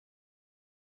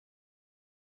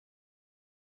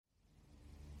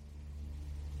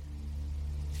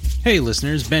Hey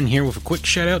listeners, Ben here with a quick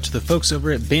shout out to the folks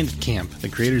over at Bandit Camp, the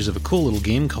creators of a cool little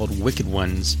game called Wicked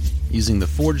Ones. Using the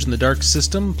Forged in the Dark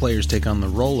system, players take on the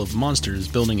role of monsters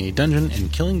building a dungeon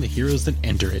and killing the heroes that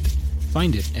enter it.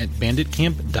 Find it at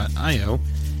banditcamp.io,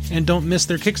 and don't miss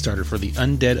their Kickstarter for the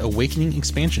Undead Awakening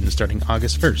expansion starting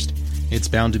August 1st. It's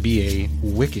bound to be a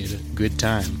wicked good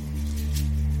time.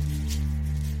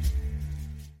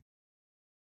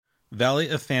 Valley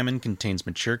of Famine contains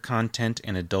mature content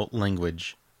and adult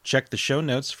language. Check the show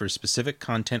notes for specific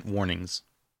content warnings.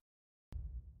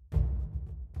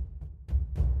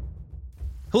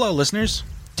 Hello, listeners.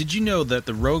 Did you know that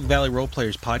the Rogue Valley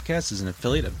Roleplayers podcast is an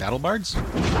affiliate of BattleBards?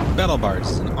 BattleBards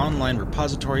is an online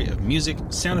repository of music,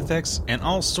 sound effects, and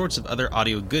all sorts of other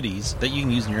audio goodies that you can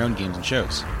use in your own games and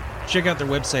shows. Check out their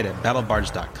website at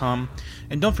battlebards.com,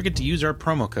 and don't forget to use our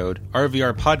promo code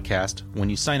RVRPodcast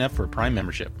when you sign up for a Prime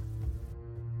membership.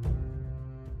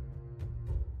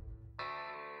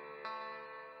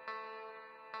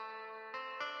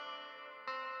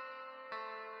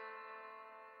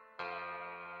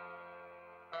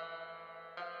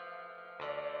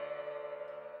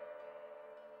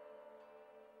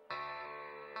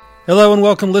 Hello and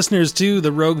welcome listeners to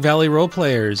the Rogue Valley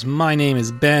Roleplayers. My name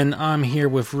is Ben. I'm here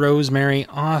with Rosemary,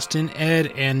 Austin,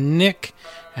 Ed, and Nick,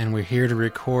 and we're here to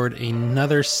record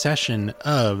another session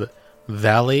of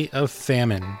Valley of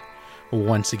Famine.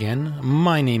 Once again,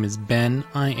 my name is Ben.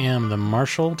 I am the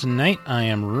Marshal. Tonight I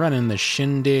am running the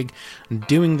shindig,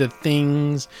 doing the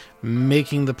things,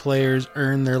 making the players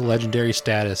earn their legendary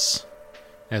status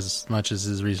as much as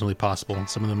is reasonably possible.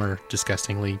 Some of them are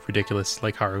disgustingly ridiculous,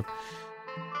 like Haru.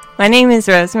 My name is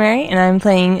Rosemary, and I'm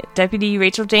playing Deputy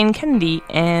Rachel Jane Kennedy,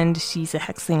 and she's a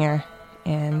Hexslinger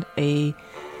and a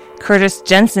Curtis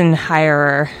Jensen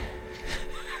hirer.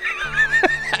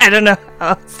 I don't know how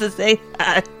else to say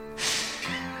that.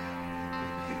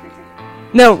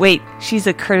 No, wait, she's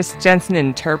a Curtis Jensen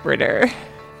interpreter.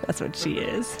 That's what she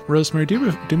is. Rosemary,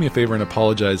 do me a favor and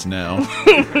apologize now.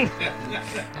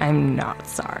 I'm not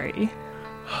sorry.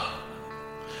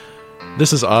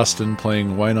 This is Austin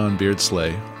playing Wine on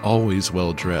Beardsley, always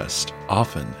well-dressed,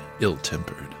 often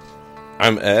ill-tempered.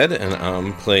 I'm Ed, and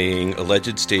I'm playing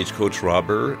alleged stagecoach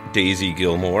robber Daisy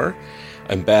Gilmore,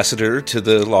 ambassador to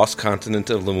the lost continent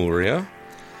of Lemuria,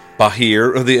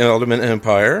 Bahir of the Elderman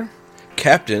Empire,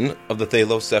 captain of the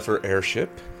Thalos Zephyr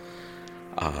airship,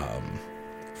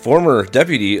 former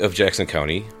deputy of Jackson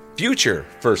County, future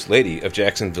First Lady of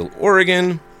Jacksonville,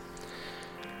 Oregon,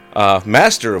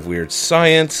 Master of Weird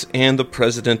Science, and the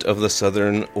President of the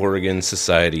Southern Oregon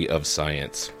Society of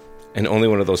Science. And only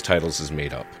one of those titles is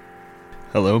made up.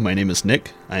 Hello, my name is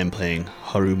Nick. I am playing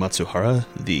Haru Matsuhara,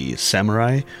 the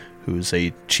samurai, who's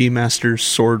a chi master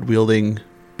sword-wielding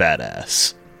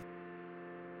badass.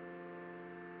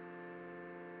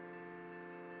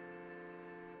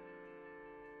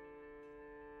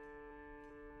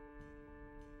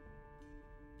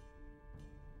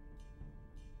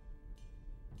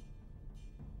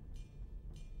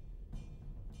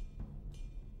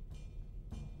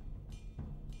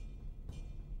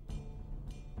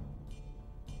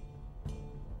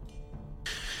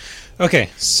 Okay,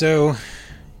 so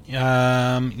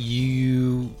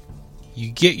you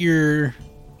get your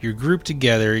group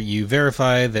together, you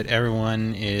verify that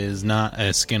everyone is not a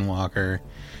skinwalker,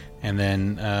 and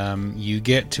then you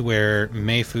get to where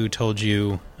Meifu told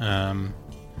you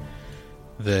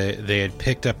they had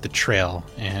picked up the trail,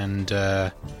 and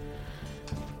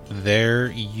there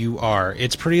you are.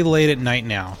 It's pretty late at night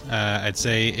now. I'd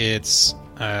say it's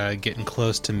getting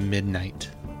close to midnight.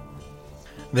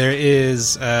 There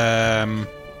is a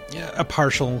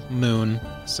partial moon,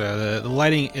 so the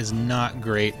lighting is not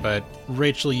great, but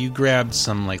Rachel, you grabbed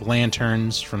some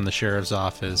lanterns from the sheriff's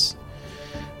office.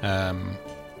 The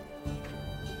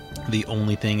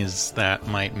only thing is that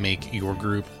might make your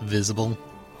group visible.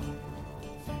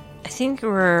 I think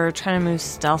we're trying to move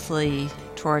stealthily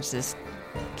towards this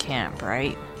camp,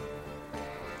 right?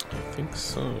 I think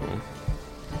so.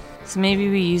 So maybe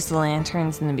we use the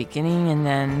lanterns in the beginning, and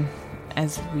then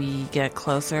as we get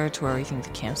closer to where we think the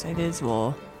campsite is,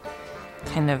 we'll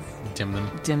kind of Dim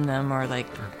them or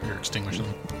or extinguish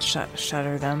them.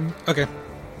 Shutter them. Okay.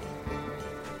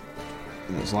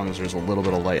 As long as there's a little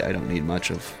bit of light, I don't need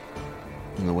much in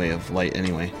the way of light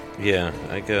anyway. Yeah,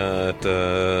 I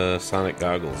got sonic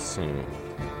goggles. So.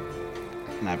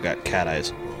 And I've got cat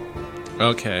eyes.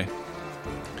 Okay.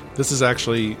 This is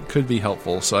actually could be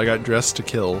helpful. So I got dressed to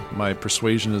kill. My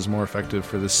persuasion is more effective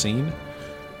for this scene.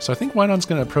 So I think Wynon's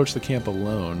going to approach the camp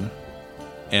alone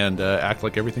and act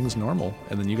like everything's normal.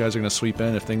 And then you guys are going to sweep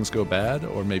in if things go bad,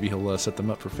 or maybe he'll set them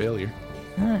up for failure.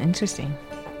 Oh, interesting.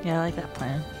 Yeah, I like that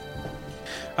plan.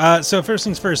 So first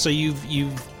things first. So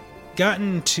you've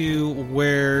gotten to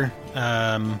where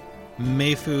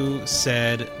Meifu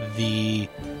said the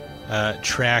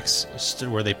tracks,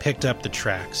 where they picked up the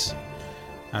tracks.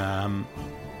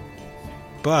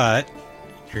 But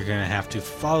you're going to have to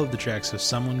follow the tracks, so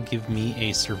someone give me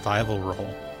a survival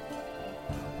roll.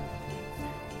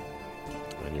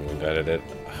 Anyone got it at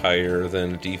higher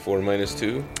than D4 minus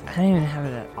 2? I don't even have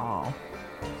it at all.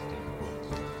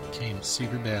 Kane's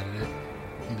super bad at it.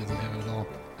 He doesn't have it at all.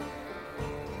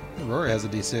 Aurora has a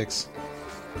D6.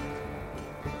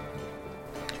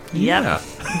 Yep.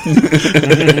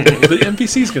 The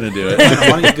NPC's going to do it.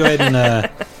 Why don't you go ahead and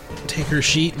take her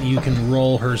sheet, and you can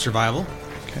roll her survival.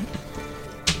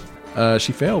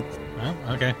 She failed. Oh,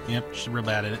 okay. Yep, she's real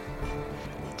bad at it.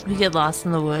 We get lost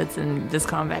in the woods, and this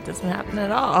combat doesn't happen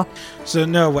at all. So,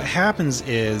 no, what happens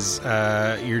is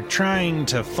you're trying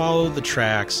to follow the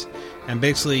tracks, and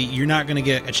basically you're not going to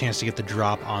get a chance to get the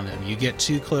drop on them. You get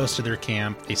too close to their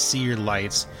camp, they see your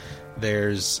lights,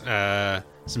 there's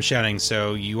some shouting,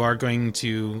 so you are going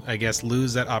to, I guess,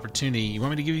 lose that opportunity. You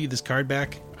want me to give you this card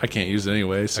back? I can't use it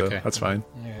anyway, so Okay. that's fine.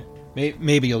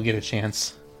 Maybe you'll get a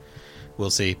chance. We'll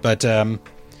see. But,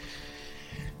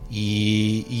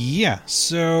 yeah,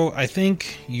 so I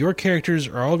think your characters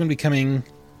are all going to be coming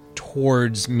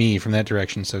towards me from that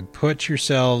direction, so put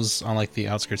yourselves on, like, the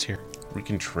outskirts here. We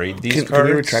can trade these Can cards.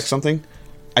 we retract something?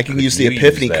 I can Could use the you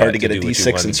Epiphany use card that to get to a do what you D6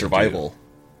 in wanted to survival.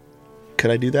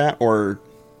 Could I do that, or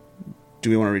do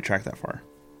we want to retract that far?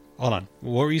 Hold on.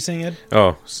 What were you saying, Ed?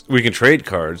 Oh, we can trade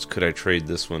cards. Could I trade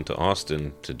this one to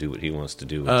Austin to do what he wants to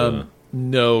do with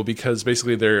No, because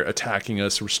basically they're attacking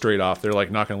us straight off. They're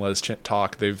like not going to let us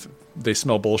talk. They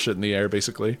smell bullshit in the air,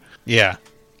 basically. Yeah.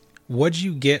 What'd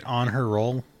you get on her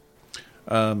roll?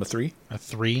 A 3. A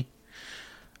 3?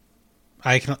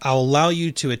 I'll allow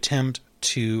you to attempt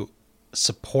to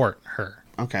support her.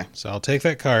 Okay. So I'll take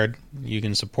that card. You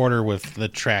can support her with the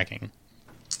tracking.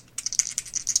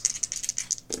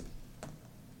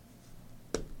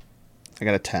 I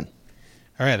got a 10.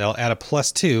 All right, I'll add a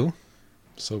 +2.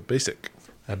 So basic.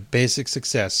 A basic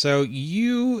success. So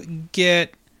you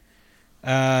get,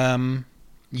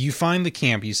 you find the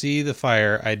camp. You see the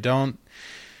fire. I don't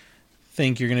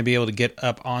think you're going to be able to get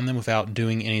up on them without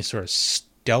doing any sort of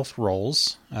stealth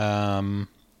rolls. And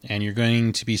you're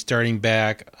going to be starting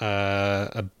back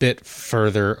a bit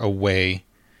further away.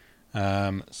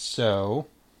 And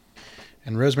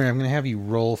Rosemary, I'm going to have you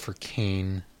roll for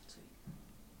Kane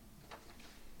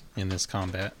in this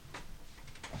combat.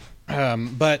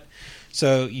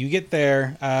 So you get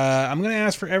there. I'm going to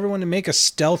ask for everyone to make a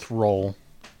stealth roll.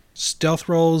 Stealth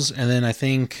rolls, and then I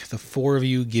think the 4 of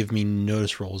you give me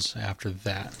notice rolls after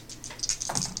that.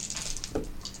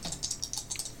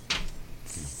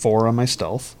 4 on my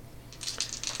stealth.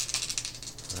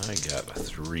 I got a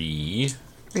 3.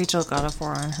 Rachel got a 4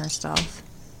 on her stealth.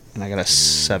 And I got a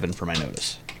 7 for my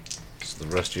notice. So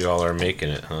the rest of y'all are making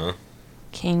it, huh?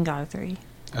 Kane got a 3.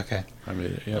 Okay. I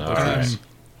made it. Yeah. All right.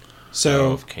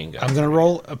 So if King got I'm going to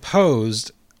roll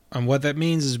opposed. And what that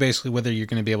means is basically whether you're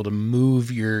going to be able to move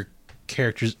your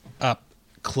characters up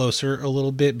closer a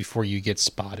little bit before you get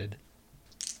spotted.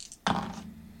 All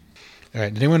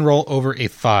right. Did anyone roll over a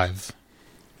 5?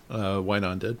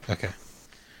 Wynon did. Okay.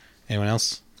 Anyone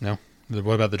else? No?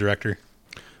 What about the director?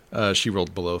 She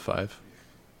rolled below 5.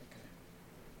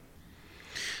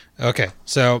 Okay.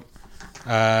 So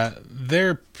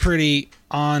they're pretty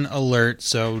on alert,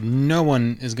 so no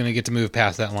one is going to get to move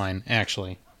past that line,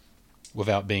 actually,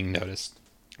 without being noticed.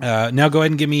 Now go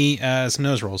ahead and give me some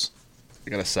nose rolls. I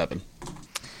got a 7.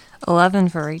 11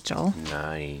 for Rachel.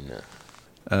 9.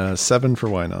 7 for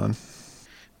Wynon.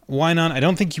 Wynon, I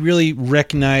don't think you really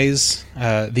recognize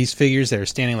these figures that are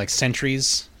standing like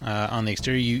sentries on the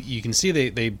exterior. You can see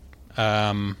they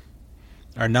are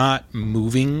not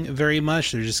moving very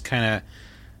much. They're just kind of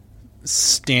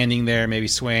standing there, maybe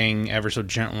swaying ever so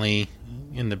gently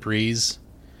in the breeze.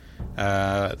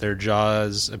 Their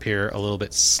jaws appear a little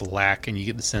bit slack, and you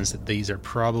get the sense that these are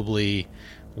probably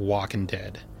walking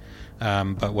dead.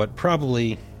 But what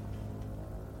probably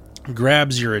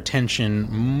grabs your attention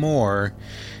more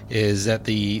is at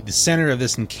the center of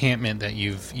this encampment that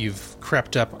you've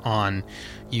crept up on.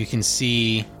 You can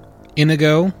see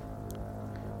Inigo,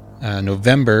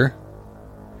 November,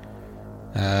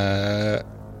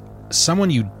 someone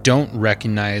you don't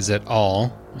recognize at all,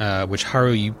 which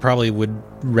Haru you probably would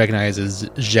recognize as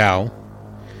Zhao,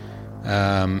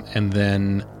 and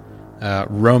then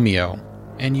Romeo,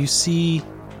 and you see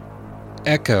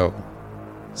Echo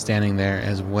standing there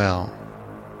as well,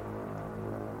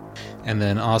 and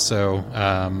then also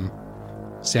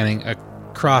standing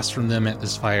across from them at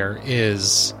this fire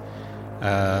is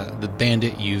The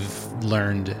bandit you've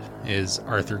learned is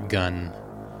Arthur Gunn.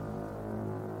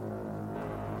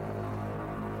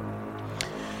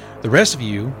 The rest of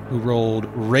you who rolled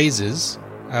raises,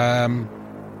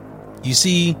 you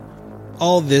see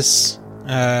all this,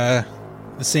 the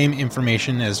same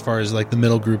information as far as like the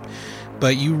middle group,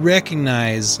 but you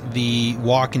recognize the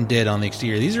walking dead on the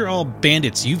exterior. These are all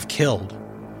bandits you've killed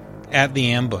at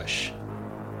the ambush.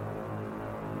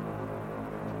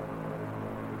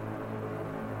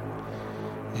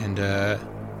 And,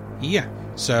 yeah,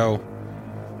 so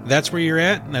that's where you're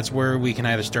at. And that's where we can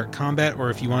either start combat, or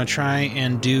if you want to try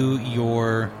and do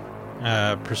your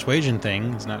persuasion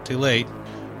thing, it's not too late.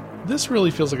 This really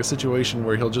feels like a situation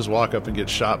where he'll just walk up and get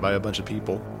shot by a bunch of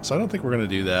people. So I don't think we're going to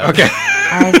do that. Okay.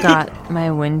 I've got my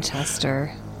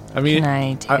Winchester. I mean, Can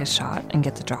I take a shot and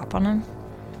get the drop on him?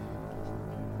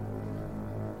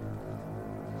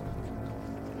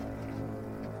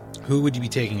 Who would you be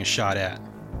taking a shot at?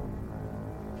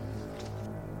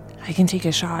 I can take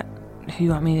a shot. Who do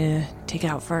you want me to take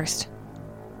out first?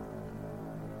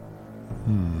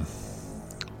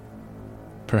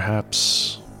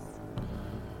 Perhaps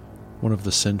one of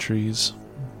the sentries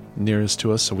nearest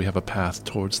to us, so we have a path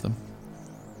towards them.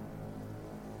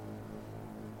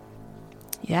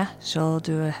 Yeah, she'll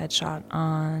do a headshot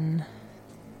on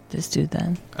this dude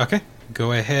then. Okay.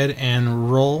 Go ahead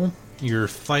and roll your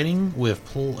fighting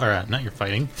with not your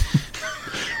fighting.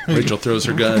 Rachel throws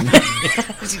her gun.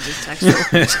 She just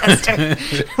texted Winchester.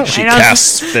 She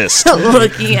casts fist.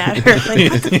 Looking at her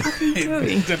like, what the fuck are you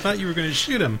doing? I thought you were going to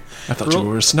shoot him. I thought you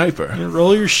were a sniper.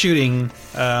 Roll your shooting,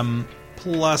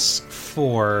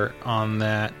 +4 on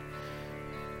that.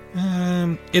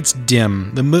 It's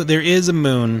dim. There is a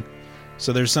moon,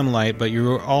 so there's some light, but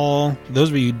those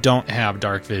of you who don't have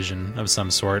dark vision of some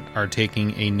sort are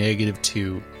taking a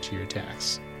 -2 to your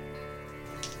attacks.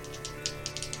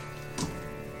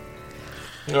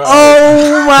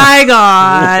 Oh my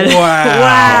god. Wow.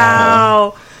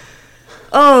 Wow.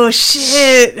 Oh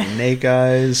shit. Snake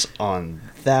eyes on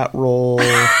that roll.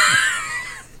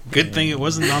 Good thing it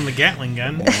wasn't on the Gatling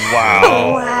gun.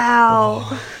 Wow.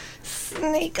 Wow.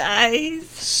 Snake eyes.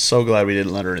 So glad we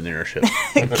didn't let her in the airship.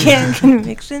 Can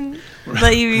conviction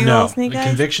let you reroll No, snake the eyes?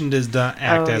 conviction does not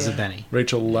act Oh, as a yeah. Benny.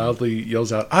 Rachel loudly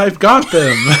yells out, "I've got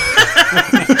them!"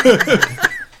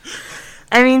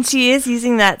 I mean, she is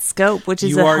using that scope, which is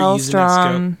You a are using that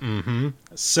Hellstrom scope. Mm-hmm.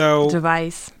 So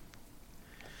device.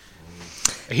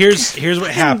 here's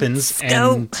what happens,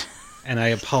 Scope. and I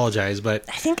apologize, but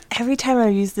I think every time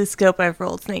I've used this scope, I've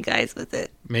rolled snake eyes with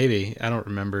it. maybe I don't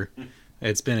remember.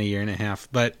 It's been a year and a half,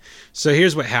 but so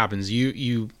here's what happens: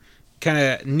 you kind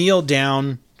of kneel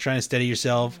down, trying to steady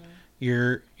yourself.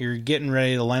 You're getting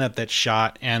ready to line up that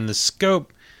shot, and the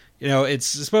scope, it's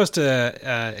supposed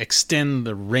to extend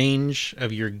the range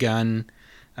of your gun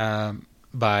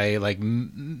by like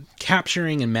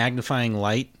capturing and magnifying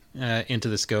light into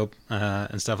the scope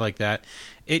and stuff like that.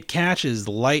 It catches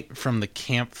light from the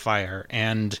campfire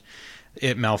and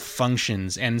it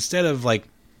malfunctions, and instead of like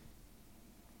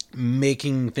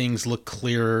making things look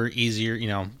clearer, easier,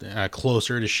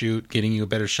 closer to shoot, getting you a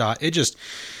better shot, it just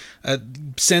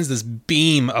sends this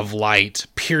beam of light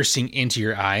piercing into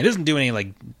your eye. It doesn't do any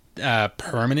like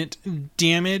permanent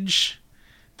damage,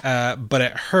 but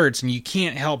it hurts, and you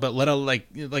can't help but let out like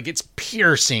it's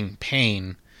piercing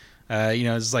pain.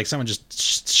 It's like someone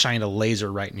just shined a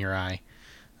laser right in your eye.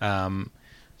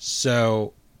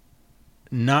 So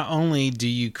not only do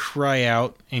you cry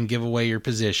out and give away your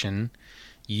position,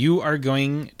 you are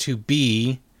going to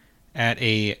be at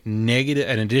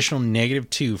an additional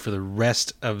 -2 for the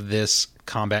rest of this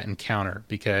combat encounter,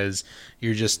 because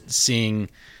you're just seeing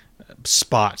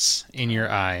spots in your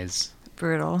eyes.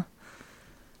 Brutal.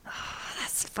 Oh, that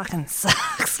fucking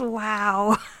sucks.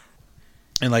 Wow.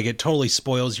 And like it totally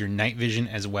spoils your night vision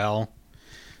as well.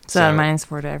 So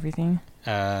 -4 to everything.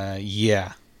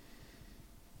 Yeah.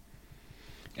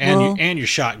 And your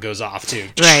shot goes off too.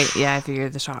 Right, yeah, I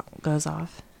figured the shot goes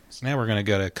off. So now we're going to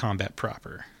go to combat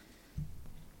proper.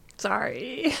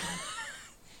 Sorry.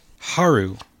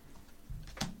 Haru,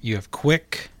 you have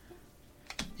quick.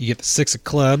 You get the 6 of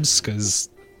clubs, because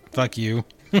fuck you.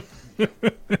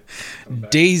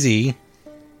 Daisy.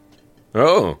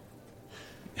 Oh.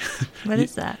 What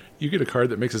is that? You get a card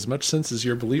that makes as much sense as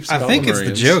your beliefs I about think it's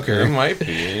the Lemurians. Joker. It might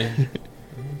be.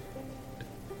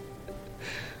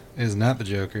 It is not the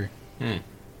Joker.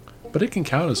 But it can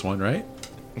count as one, right?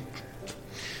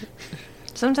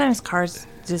 Sometimes cards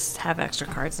just have extra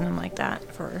cards in them like that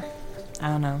for, I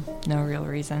don't know, no real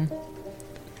reason.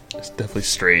 It's definitely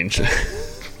strange.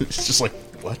 It's just like,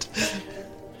 what?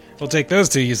 We'll take those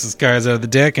 2 useless cards out of the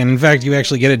deck, and in fact, you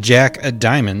actually get a Jack of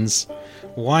Diamonds.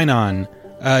 Wynon,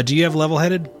 do you have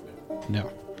level-headed?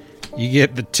 No. You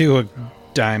get the 2 of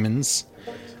diamonds.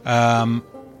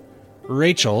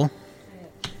 Rachel.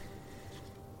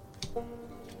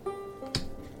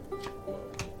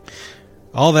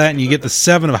 All that, and you get the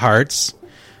 7 of hearts.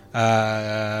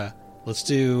 Let's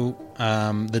do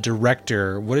the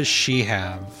director. What does she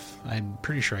have? I'm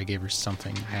pretty sure I gave her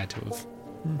something. I had to have.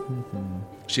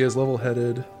 She has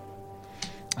level-headed.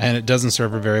 And it doesn't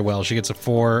serve her very well. She gets a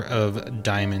 4 of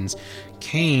diamonds.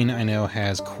 Kane, I know,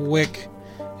 has quick,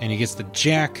 and he gets the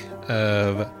jack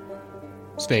of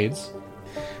spades.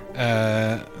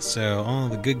 So all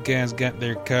the good guys got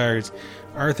their cards.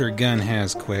 Arthur Gunn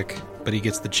has quick, but he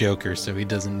gets the joker, so he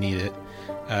doesn't need it.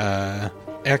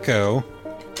 Echo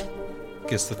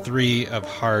gets the 3 of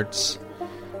hearts.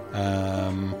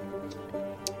 And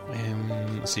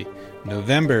let's see.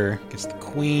 November gets the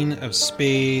queen of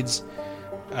spades.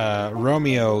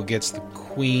 Romeo gets the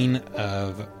queen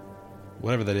of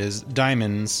whatever that is,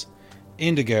 diamonds.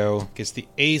 Indigo gets the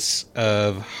ace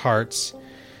of hearts.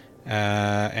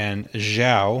 And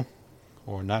Zhao,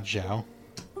 or not Zhao,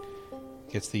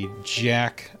 gets the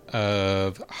jack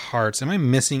of hearts. Am I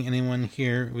missing anyone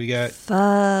here? We got...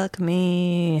 Fuck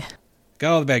me.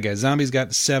 Got all the bad guys. Zombies got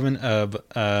the 7 of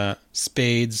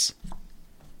spades.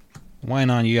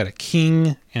 Wynon, you got a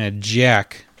king and a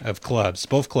jack of clubs.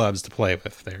 Both clubs to play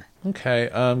with there. Okay,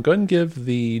 go ahead and give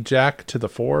the jack to the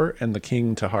 4 and the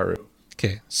king to Haru.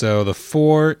 Okay, so the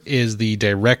 4 is the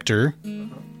director.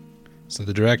 So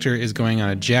the director is going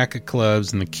on a jack of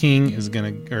clubs, and the king is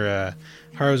going to... or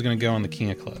Haru's going to go on the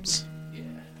king of clubs.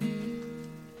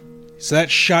 So that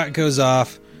shot goes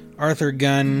off. Arthur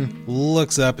Gunn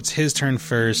looks up. It's his turn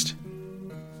first.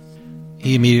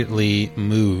 He immediately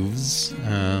moves.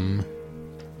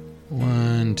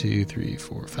 1, 2, 3,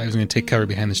 4, 5. He's going to take cover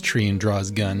behind this tree and draw his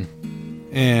gun.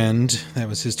 And that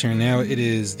was his turn. Now it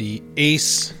is the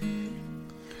ace.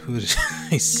 Who did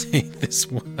I say this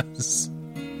was?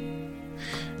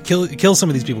 Kill some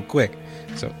of these people quick.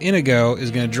 So Inigo is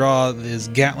going to draw his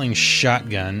Gatling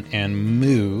shotgun and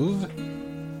move.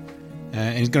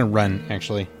 And he's going to run,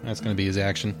 actually. That's going to be his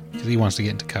action, because he wants to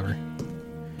get into cover.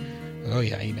 Oh,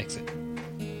 yeah, he makes it.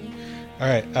 All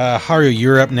right, Haru,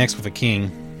 you're up next with a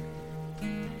king.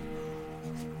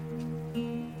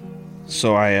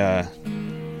 So I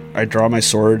draw my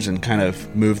swords and kind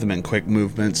of move them in quick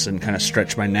movements and kind of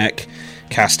stretch my neck,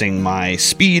 casting my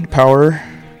speed power.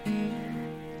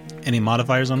 Any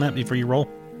modifiers on that before you roll?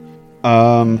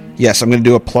 Yes, I'm going to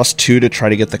do a +2 to try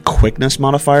to get the quickness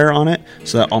modifier on it,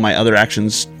 so that all my other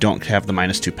actions don't have the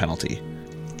 -2 penalty.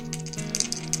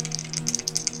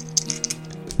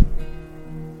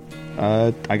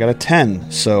 I got a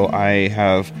 10, so I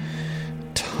have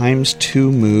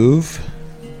 ×2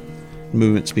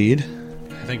 movement speed.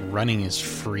 I think running is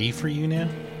free for you now.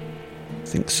 I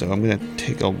think so. I'm going to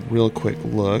take a real quick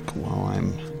look while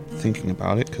I'm thinking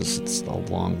about it, because it's a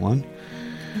long one.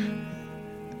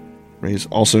 Raise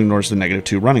also ignores the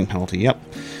 -2 running penalty. Yep.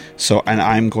 So, and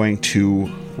I'm going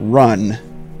to run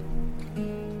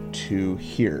to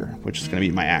here, which is going to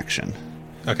be my action.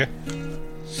 Okay.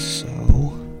 So,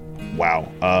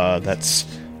 wow. That's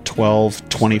 12,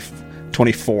 20,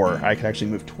 24. I could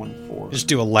actually move 24. Just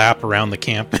do a lap around the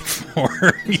camp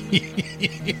before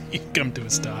you come to a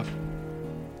stop.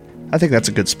 I think that's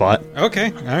a good spot.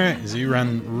 Okay. All right. So you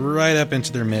run right up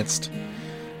into their midst.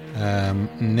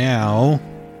 Now,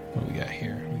 what do we got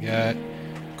here? We got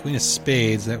Queen of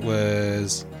Spades. That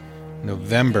was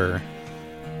November.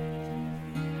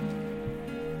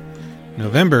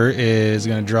 November is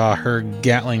going to draw her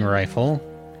Gatling rifle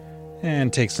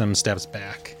and take some steps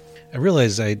back. I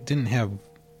realized I didn't have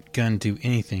Gun do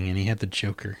anything, and he had the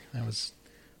Joker. That was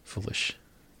foolish.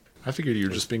 I figured you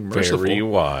were just being merciful. Very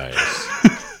wise.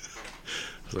 I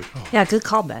was like, oh, Yeah, good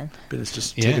call, Ben. Ben is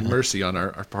just taking mercy on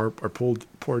our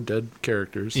poor dead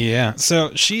characters. Yeah,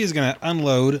 so she is going to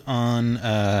unload on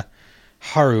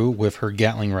Haru with her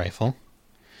Gatling rifle.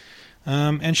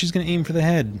 And she's going to aim for the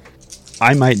head.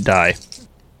 I might die.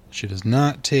 She does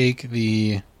not take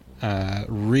the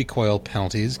recoil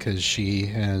penalties because she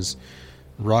has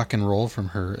rock and roll from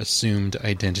her assumed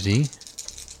identity.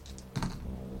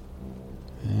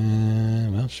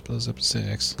 Well, she blows up to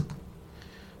 6.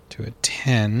 To a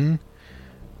 10.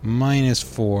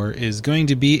 -4 is going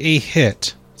to be a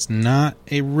hit. It's not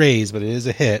a raise, but it is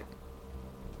a hit.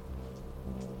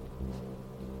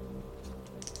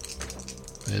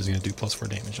 It is going to do +4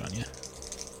 damage on you.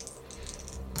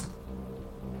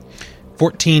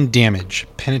 14 damage.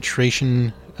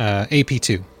 Penetration,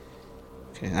 AP2.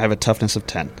 Okay, I have a toughness of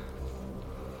 10.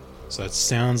 So that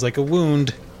sounds like a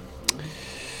wound.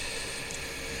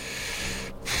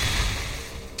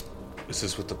 Is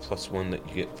this with the +1 that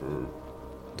you get for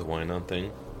the wine-on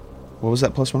thing? What was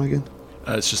that +1 again?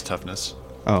 It's just toughness.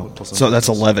 Oh, Plus so that's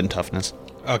toughness. 11 toughness.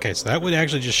 Okay, so that would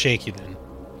actually just shake you then.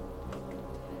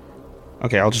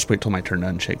 Okay, I'll just wait till my turn to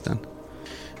unshake then.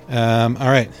 All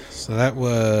right, so that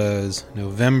was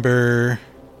November.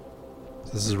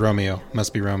 This is Romeo.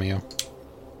 Must be Romeo.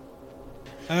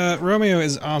 Romeo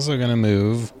is also going to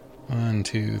move. 1,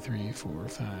 2, 3, 4,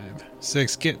 5,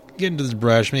 6. Get into this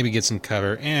brush, maybe get some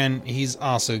cover. And he's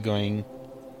also going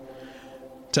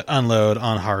to unload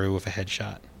on Haru with a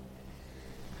headshot.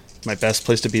 My best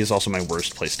place to be is also my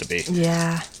worst place to be.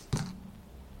 Yeah.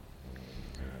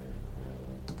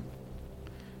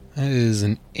 That is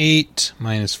an 8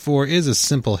 minus 4 is a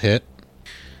simple hit.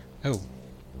 Oh.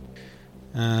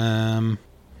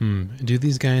 Do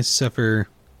these guys suffer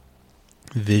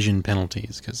vision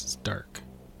penalties because it's dark?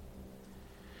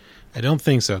 I don't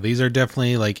think so. These are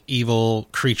definitely like evil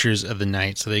creatures of the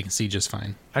night, so they can see just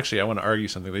fine. Actually, I want to argue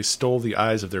something. They stole the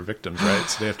eyes of their victims, right?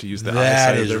 So they have to use the That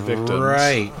eyesight of is their victims.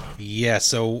 right. Yeah,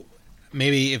 so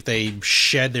maybe if they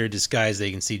shed their disguise,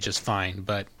 they can see just fine.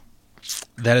 But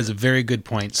that is a very good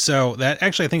point. So that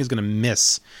actually I think is going to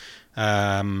miss.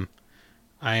 I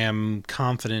am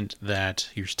confident that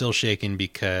you're still shaking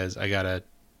because I got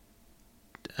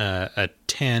a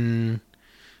 10,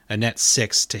 a net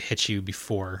 6 to hit you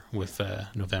before with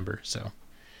November. So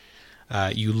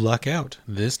you luck out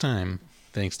this time,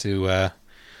 thanks to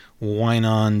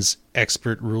Wynon's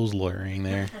expert rules lawyering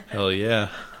there. Hell yeah.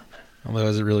 Although,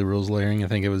 is it really rules lawyering? I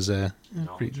think it was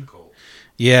pretty...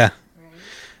 Yeah.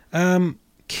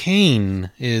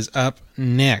 Kane is up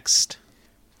next.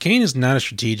 Kane is not a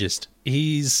strategist.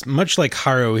 He's much like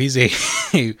Haru. He's a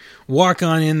walk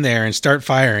on in there and start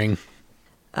firing.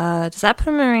 Does that put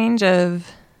him in range of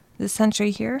this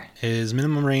sentry here? His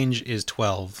minimum range is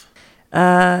 12.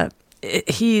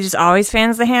 He just always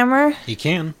fans the hammer. He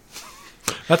can.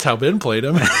 That's how Ben played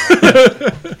him.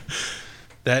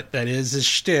 That is his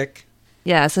shtick.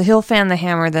 Yeah, so he'll fan the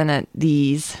hammer then at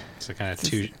these. So kind of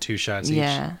two shots each.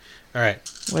 Yeah. All right.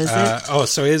 What is it? Oh,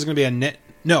 so it is going to be a net.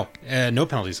 No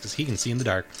penalties because he can see in the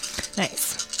dark.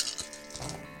 Nice.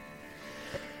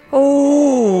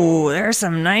 Oh, there's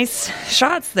some nice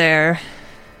shots there.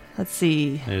 Let's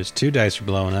see. There's 2 dice are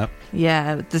blowing up.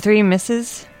 Yeah, the 3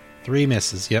 misses. 3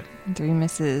 misses. Yep. 3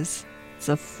 misses. It's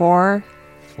a 4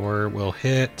 4 will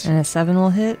hit. and a 7 will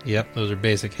hit. Yep, those are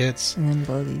basic hits. And then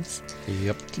blow these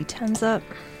Yep. D10s up.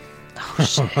 Oh,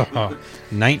 shit.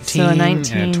 19, So a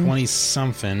 19. and a 20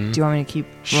 something. Do you want me to keep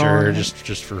Sure, rolling?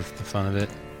 just for the fun of it.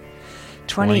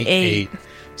 28.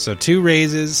 So 2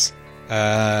 raises,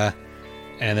 and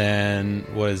then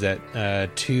what is that?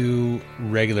 2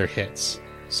 regular hits.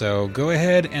 So go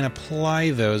ahead and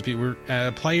apply those.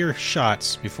 Apply your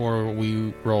shots before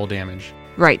we roll damage.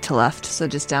 Right to left, so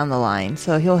just down the line.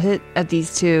 So he'll hit at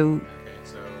these 2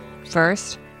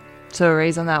 first. So a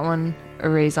raise on that one, a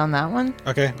raise on that one.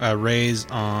 Okay, a raise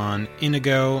on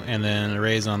Inigo, and then a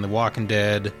raise on the Walking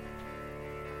Dead,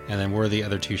 and then where are the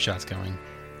other 2 shots going?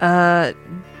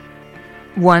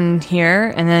 1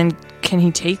 here, and then can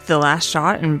he take the last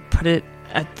shot and put it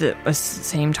at the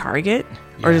same target?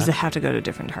 Or does Yeah. it have to go to a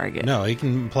different target? No, he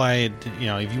can apply it,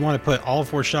 if you want to put all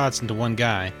 4 shots into one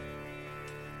guy.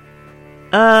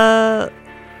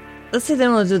 Let's say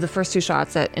then we'll do the first 2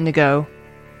 shots at Indigo.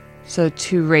 So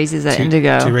 2 raises at 2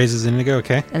 Indigo. 2 raises in Inigo,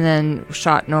 okay. And then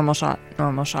normal shot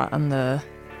on the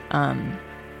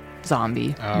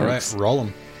zombie. All right, mooks. roll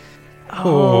them.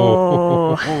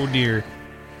 Oh. Oh, dear.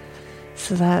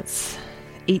 So that's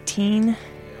 18.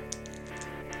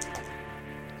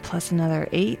 Plus another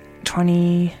 8.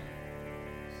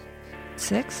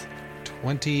 26.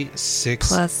 26.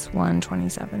 Plus 1,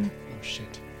 27. Oh,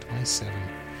 shit. 27.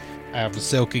 I have the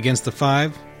Silk against the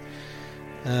 5.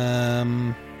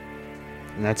 And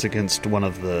that's against one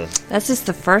of the... That's just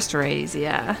the first raise,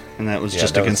 yeah. And that was Yeah,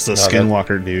 just that against was- the no, that-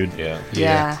 Skinwalker dude. Yeah.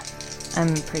 Yeah.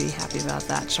 I'm pretty happy about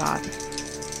that shot.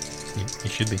 You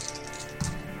should be.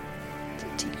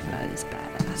 That is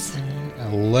badass.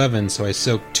 11, so I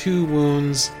soak 2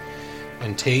 wounds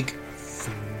and take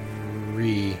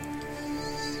 3.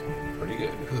 Pretty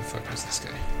good. Who the fuck was this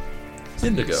guy?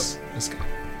 Indigo. This guy.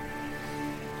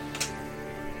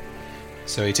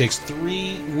 So he takes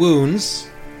 3 wounds.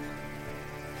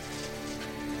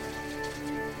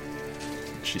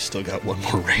 She's still got 1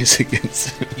 more raise against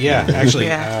him. Yeah, actually,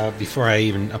 Yeah. before I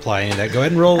even apply any of that, go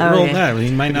ahead and roll Okay. that. He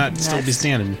might not still be Next.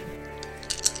 standing.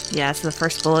 Yeah, so the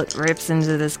first bullet rips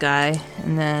into this guy,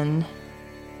 and then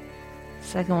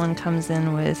second one comes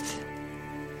in with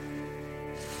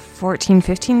 14,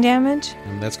 15 damage.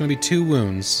 And that's going to be 2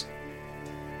 wounds.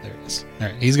 There it is. All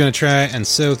right, he's going to try and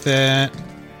soak that.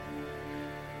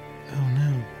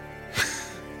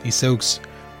 He soaks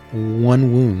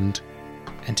 1 wound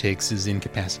and takes his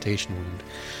incapacitation wound.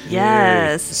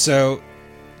 Yes. So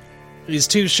these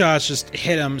 2 shots just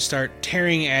hit him, start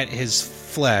tearing at his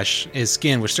flesh, his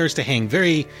skin, which starts to hang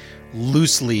very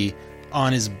loosely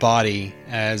on his body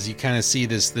as you kind of see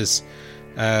this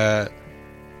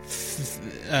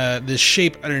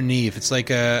shape underneath. It's like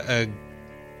a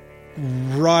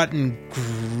rotten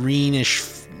greenish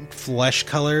flesh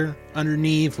color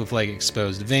underneath with like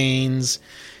exposed veins,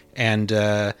 and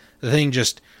the thing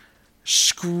just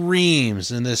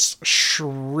screams in this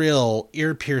shrill,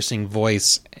 ear-piercing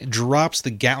voice, drops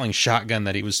the Gatling shotgun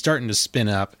that he was starting to spin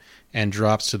up, and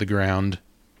drops to the ground.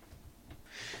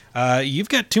 You've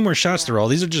got 2 more shots to roll.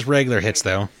 These are just regular hits,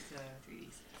 though.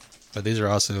 But these are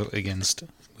also against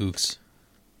mooks.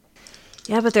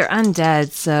 Yeah, but they're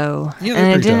undead, so... Yeah, they're and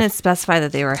it pretty didn't tough. specify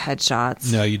that they were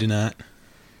headshots. No, you did not.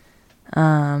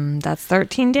 That's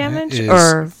 13 damage? That is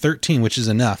Or 13, which is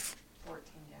enough. 14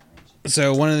 damage.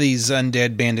 So one of these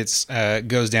undead bandits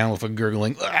goes down with a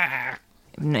gurgling... "Ah!"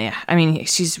 yeah, I mean,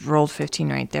 she's rolled 15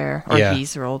 right there. Or Yeah.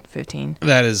 he's rolled 15.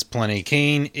 That is plenty.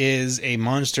 Kane is a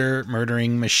monster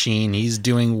murdering machine. He's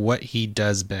doing what he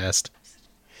does best.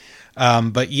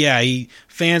 But yeah, he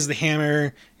fans the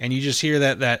hammer, and you just hear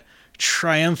that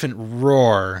triumphant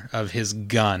roar of his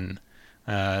gun.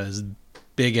 His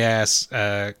big ass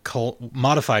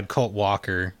modified Colt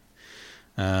Walker.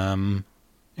 And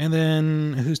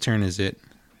then whose turn is it?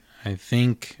 I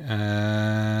think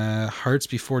Hearts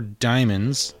Before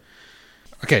Diamonds.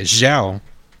 Okay, Zhao,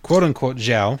 quote unquote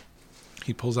Zhao.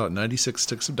 He pulls out 96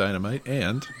 sticks of dynamite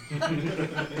and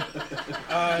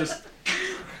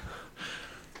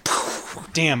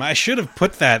Damn, I should have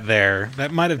put that there.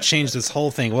 That might have changed this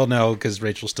whole thing. Well, no, because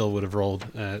Rachel still would have rolled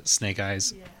Snake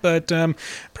Eyes. Yeah. But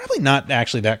probably not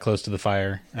actually that close to the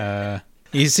fire.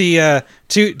 You see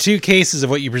two cases of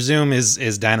what you presume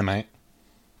is dynamite.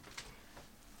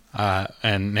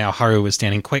 And now Haru is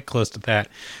standing quite close to that.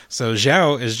 So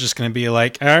Zhao is just going to be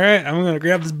like, all right, I'm going to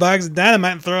grab this box of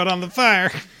dynamite and throw it on the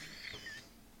fire.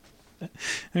 I'm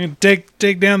going to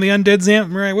take down the undead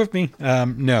samurai with me.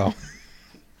 No.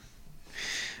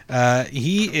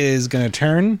 He is going to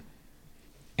turn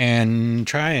and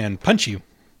try and punch you.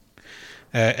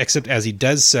 Except as he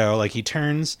does so, like he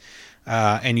turns,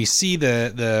 and you see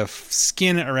the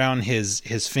skin around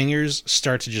his fingers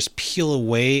start to just peel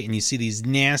away, and you see these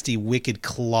nasty, wicked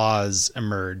claws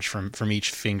emerge from each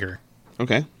finger.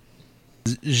 Okay.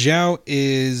 Zhao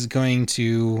is going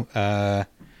to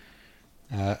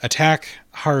attack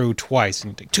Haru twice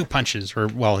and take 2 punches, or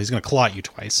well, he's going to claw at you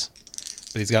twice.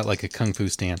 But he's got like a kung fu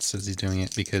stance as he's doing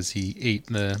it because he ate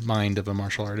the mind of a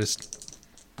martial artist.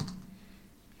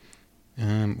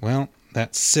 Well,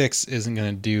 that 6 isn't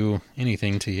going to do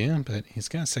anything to you, but he's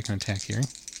got a second attack here.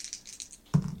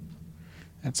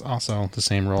 That's also the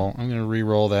same roll. I'm going to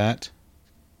re-roll that.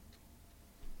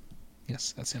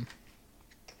 Yes, that's him.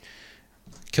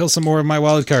 Kill some more of my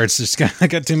wild cards. I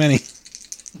got too many.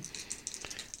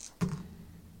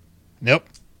 Nope.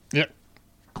 Yep.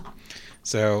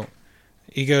 So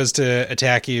he goes to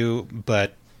attack you,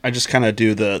 but I just kind of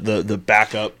do the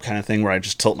backup kind of thing where I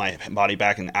just tilt my body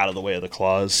back and out of the way of the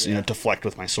claws, you know, deflect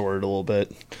with my sword a little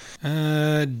bit.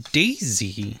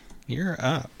 Daisy, you're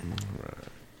up.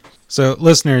 So,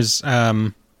 listeners,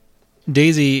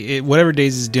 Daisy, whatever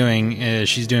Daisy's doing,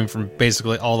 she's doing from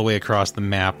basically all the way across the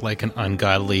map like an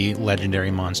ungodly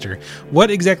legendary monster. What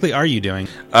exactly are you doing?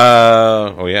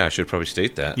 Oh yeah, I should probably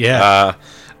state that. Yeah.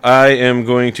 I am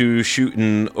going to shoot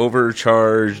an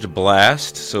overcharged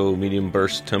blast, so medium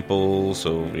burst temple,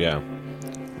 so yeah.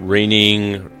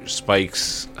 Raining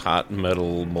spikes, hot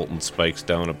metal, molten spikes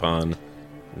down upon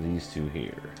these 2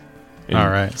 here. And All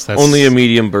right. So that's only a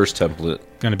medium burst template.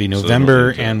 going to be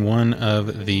November and one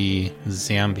of the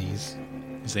zombies.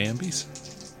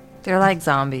 Zambies? They're like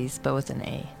zombies, but with an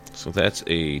A. So that's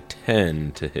a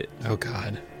 10 to hit. Oh,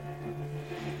 God.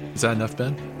 Is that enough,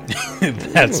 Ben?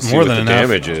 That's We'll more see than what enough. the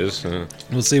damage is.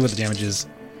 We'll see what the damage is.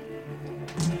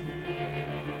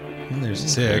 And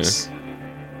there's 6.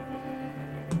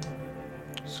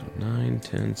 So 9,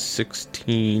 10,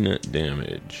 16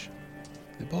 damage.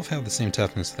 They both have the same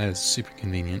toughness. That is super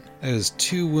convenient. That is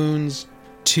 2 wounds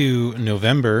to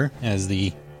November as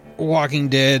the Walking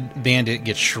Dead bandit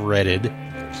gets shredded.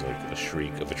 It's like a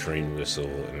shriek of a train whistle,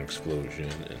 an explosion,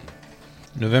 and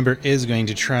November is going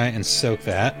to try and soak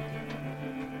that.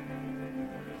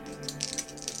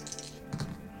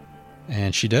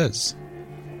 And she does.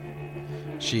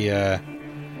 She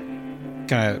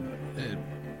kind of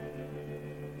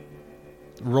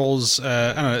rolls,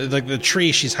 I don't know, like the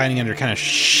tree she's hiding under kind of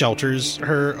shelters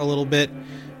her a little bit.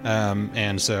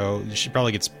 And so she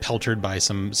probably gets pelted by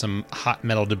some hot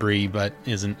metal debris, but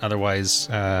isn't otherwise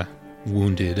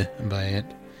wounded by it.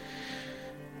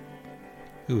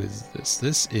 Who is this?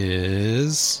 This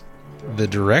is the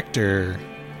director.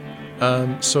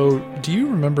 So, do you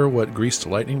remember what greased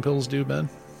lightning pills do, Ben?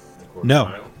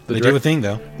 No. They do a thing,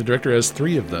 though. The director has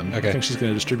 3 of them. Okay. I think she's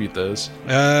going to distribute those.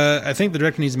 I think the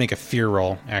director needs to make a fear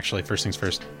roll, actually, first things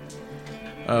first.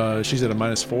 She's at a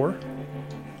 -4.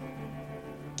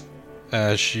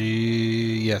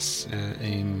 Yes, a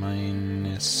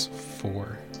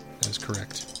 -4. That is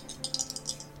correct.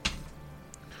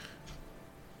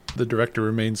 The director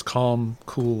remains calm,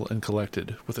 cool, and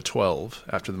collected with a 12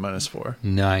 after the -4.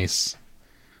 Nice.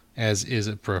 As is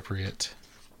appropriate.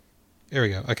 There we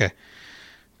go. Okay.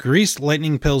 Greased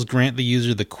lightning pills grant the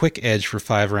user the quick edge for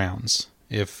 5 rounds.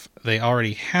 If they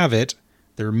already have it,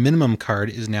 their minimum card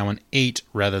is now an 8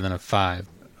 rather than a 5.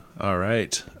 All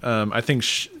right. I think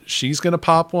she's going to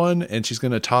pop one, and she's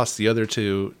going to toss the other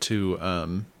 2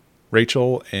 to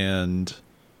Rachel and...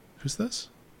 Who's this?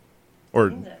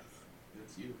 Or...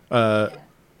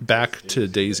 back to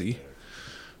Daisy.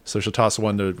 So she'll toss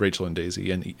one to Rachel and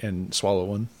Daisy and swallow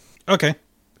one. Okay.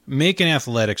 Make an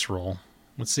athletics roll.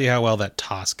 Let's see how well that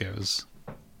toss goes.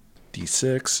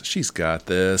 D6. She's got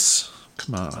this.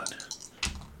 Come on.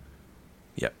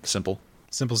 Yep, simple.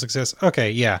 Simple success.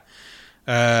 Okay, yeah.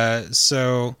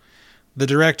 So the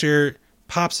director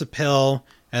pops a pill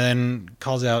and then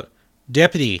calls out,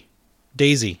 "Deputy,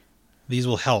 Daisy, these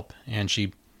will help." And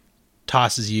she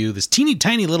tosses you this teeny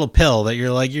tiny little pill that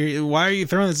you're like, why are you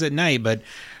throwing this at night? But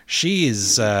she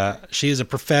is a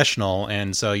professional,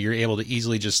 and so you're able to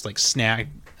easily just like snag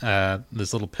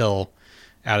this little pill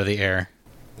out of the air.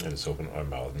 I just open my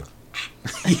mouth.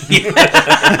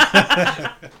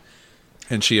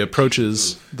 And she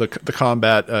approaches the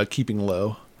combat, keeping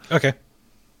low. Okay.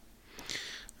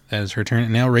 That is her turn.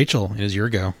 And now, Rachel, it is your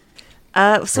go.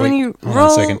 So when you hold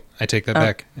roll... on a second. I take that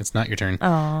back. It's not your turn.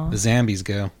 Aw. The Zambies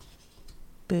go.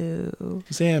 Boo.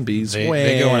 Zambies.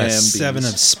 They go on a whambies. 7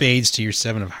 of spades to your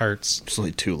 7 of hearts. There's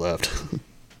only 2 left.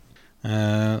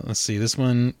 Let's see. This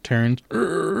one turns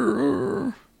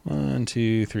 1,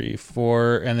 2, 3,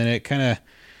 4, and then it kind of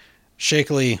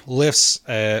shakily lifts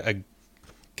a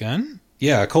gun.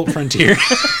 Yeah, a Colt Frontier.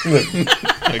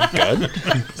 A gun?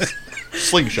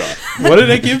 Slingshot. What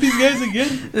did I give these guys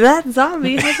again? That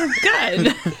zombie has a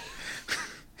gun.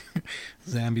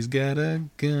 Zombie's got a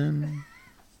gun.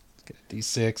 It's got a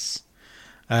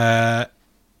D6.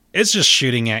 It's just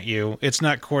shooting at you. It's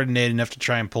not coordinated enough to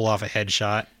try and pull off a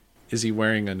headshot. Is he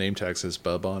wearing a name tag that says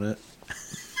Bub on it?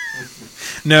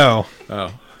 No.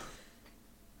 Oh.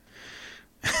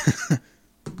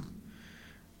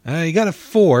 You got a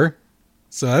 4,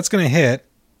 so that's going to hit.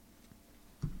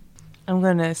 I'm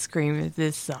going to scream if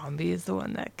this zombie is the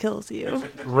one that kills you.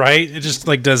 Right? It just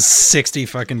like does 60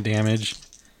 fucking damage.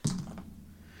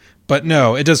 But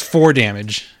no, it does 4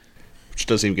 damage. Which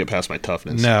doesn't even get past my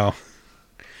toughness. No.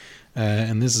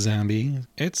 And this zombie,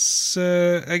 it's,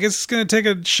 I guess it's going to take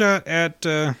a shot at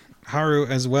Haru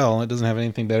as well. It doesn't have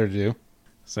anything better to do.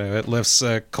 So it lifts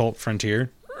Colt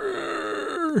Frontier.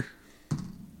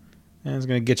 And it's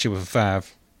going to get you with a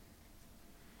 5.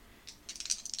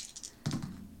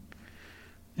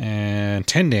 And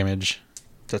 10 damage.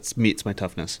 That meets my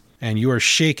toughness. And you are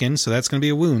shaken, so that's going to be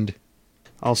a wound.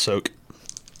 I'll soak.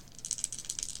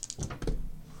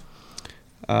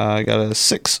 I got a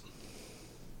 6.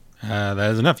 That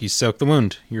is enough. You soak the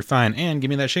wound. You're fine. And give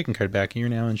me that shaken card back. You're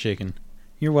now unshaken.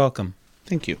 You're welcome.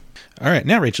 Thank you. All right.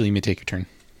 Now, Rachel, you may take your turn.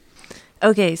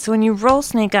 Okay, so when you roll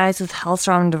snake eyes with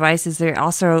Hellstrom devices, they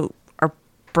also are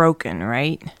broken,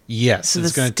 right? Yes. So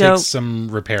it's the going to take scope some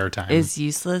repair time. Is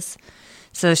useless.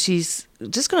 So she's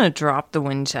just going to drop the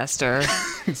Winchester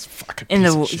It's fucking in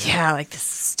piece the of shit. yeah, like this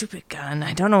stupid gun.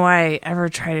 I don't know why I ever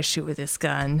try to shoot with this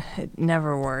gun. It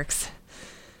never works.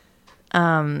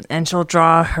 And she'll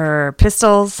draw her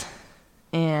pistols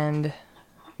and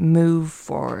move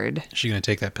forward. Is she going to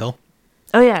take that pill?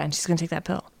 Oh yeah, and she's going to take that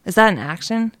pill. Is that an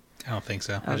action? I don't think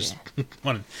so. I just Okay.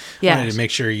 wanted Yeah. to make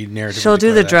sure you narratively She'll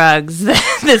do the declare that. drugs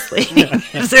that this lady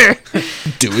gives her.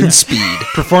 Doing speed.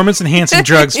 Performance enhancing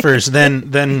drugs first,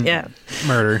 then Yeah.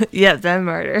 murder. Yeah, then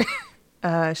murder.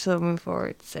 She'll move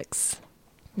forward 6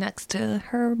 next to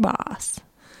her boss.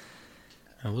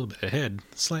 A little bit ahead,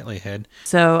 slightly ahead.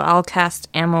 So I'll cast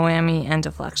Ammo Whammy and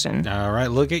Deflection. All right,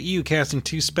 look at you casting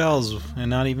 2 spells and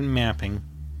not even mapping.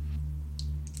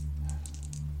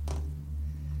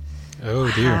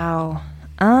 Oh dear. Wow.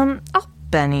 I'll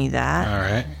Benny that. All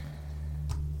right.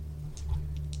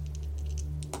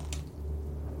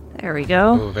 There we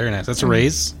go. Oh, very nice. That's a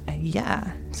raise.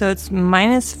 Yeah. So it's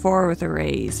 -4 with a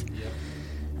raise.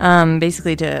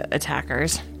 Basically to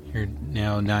attackers. You're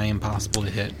now nigh impossible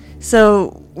to hit.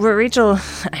 So what Rachel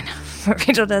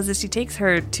does is she takes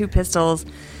her 2 pistols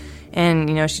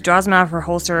and, she draws them out of her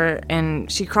holster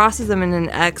and she crosses them in an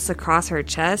X across her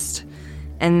chest.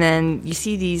 And then you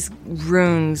see these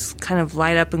runes kind of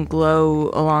light up and glow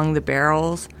along the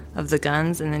barrels of the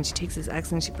guns. And then she takes this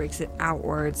X and she breaks it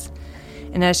outwards.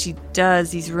 And as she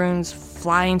does, these runes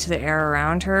fly into the air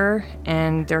around her.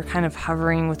 And they're kind of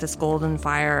hovering with this golden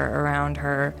fire around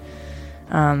her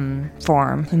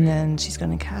form. And then she's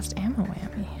going to cast Ammo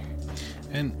Whammy.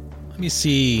 And let me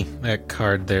see that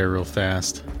card there real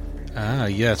fast. Ah,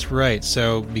 yes, right.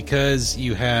 So because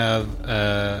you have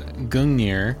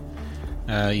Gungnir,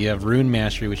 you have Rune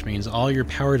Mastery, which means all your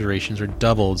power durations are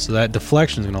doubled. So that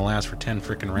deflection is going to last for 10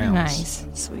 freaking rounds. Nice.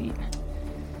 Sweet.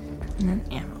 And then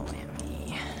Ammo Whammy.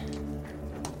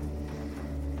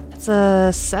 That's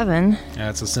a 7.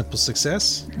 That's a simple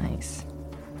success. Nice.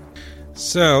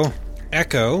 So,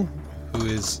 Echo, who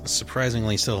is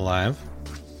surprisingly still alive,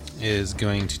 is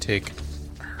going to take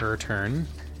her turn.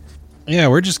 Yeah,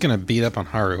 we're just going to beat up on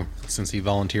Haru, since he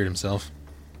volunteered himself.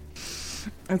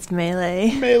 It's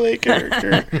melee. Melee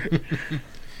character.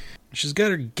 She's got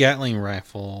her Gatling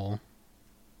rifle.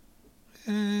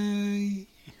 But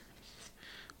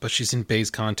she's in base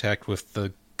contact with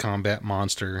the combat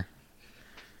monster.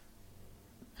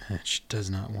 She does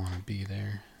not want to be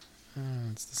there.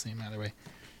 It's the same either way.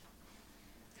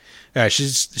 All right,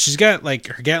 she's got like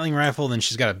her Gatling rifle, then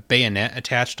she's got a bayonet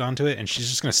attached onto it, and she's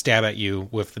just going to stab at you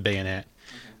with the bayonet.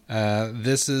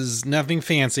 This is nothing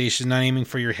fancy. She's not aiming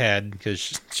for your head because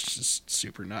she's just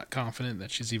super not confident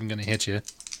that she's even going to hit you.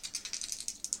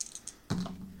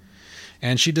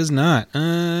 And she does not.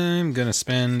 I'm going to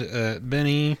spend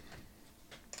Benny.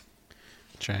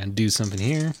 Try and do something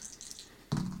here.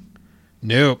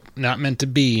 Nope, not meant to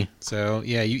be. So,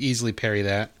 yeah, you easily parry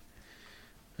that.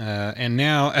 And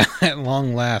now, at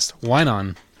long last,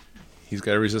 Wynon. He's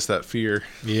got to resist that fear.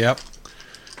 Yep.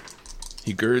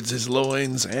 He girds his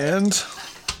loins and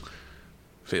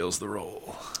fails the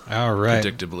roll. All right.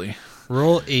 Predictably.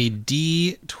 Roll a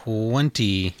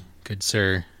D20, good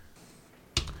sir.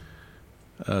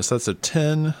 So that's a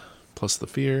 10 plus the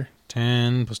fear.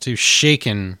 10 plus 2.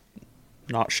 Shaken.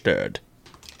 Not stirred.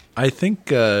 I think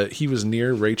he was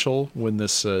near Rachel when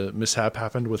this mishap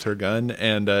happened with her gun,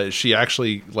 and she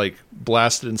actually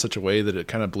blasted in such a way that it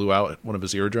kind of blew out one of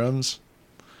his eardrums.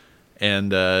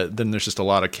 And then there's just a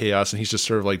lot of chaos, and he's just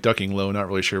sort of ducking low, not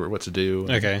really sure what to do.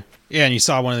 Okay. Yeah, and you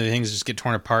saw one of the things just get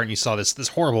torn apart, and you saw this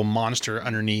horrible monster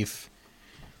underneath.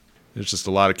 There's just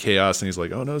a lot of chaos, and he's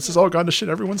like, oh no, this has all gone to shit,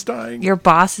 everyone's dying. Your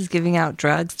boss is giving out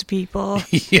drugs to people.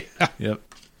 Yeah. Yep.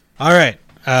 All right.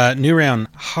 New round.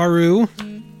 Haru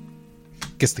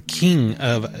gets the king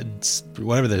of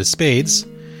whatever that is, spades.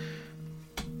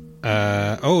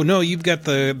 Oh no, you've got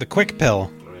the quick pill.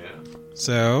 Oh, yeah.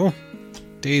 So,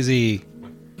 Daisy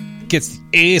gets the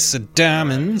ace of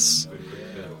diamonds.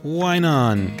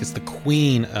 Wynon gets the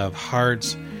queen of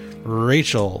hearts.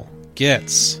 Rachel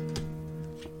gets...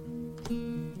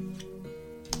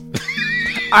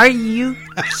 Are you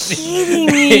kidding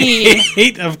me?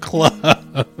 8 of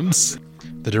clubs.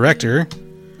 The director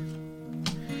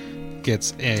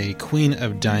gets a queen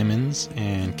of diamonds,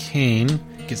 and Kane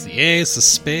gets the ace of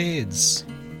spades.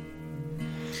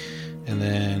 And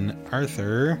then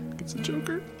Arthur Gets a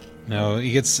joker. No,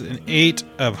 he gets an 8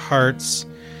 of hearts.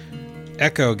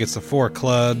 Echo gets the 4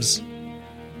 clubs.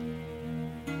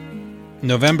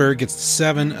 November gets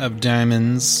 7 of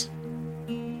diamonds.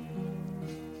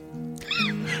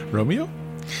 Romeo?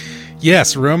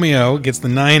 Yes, Romeo gets the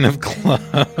 9 of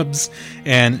clubs.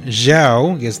 And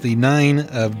Zhao gets the 9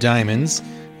 of diamonds.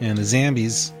 And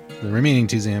the remaining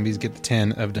 2 zombies, get the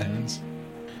 10 of diamonds.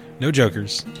 No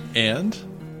jokers. And?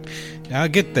 I'll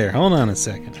get there. Hold on a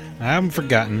second. I haven't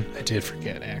forgotten. I did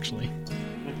forget, actually.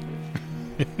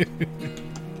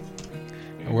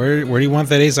 Where do you want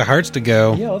that ace of hearts to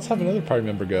go? Yeah, let's have another party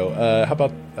member go. How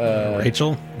about...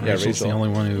 Rachel? Yeah, Rachel's Rachel. the only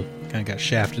one who kind of got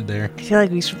shafted there. I feel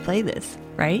like we should play this,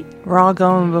 right? We're all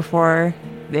going before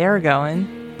they're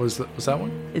going. Was that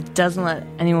one? It doesn't let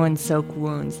anyone soak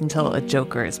wounds until a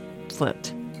joker is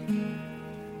flipped.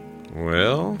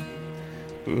 Well,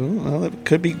 Well, it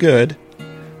could be good,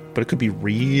 but it could be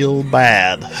real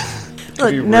bad.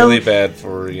 Look, be no, really bad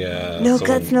for no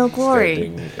someone guts, no glory.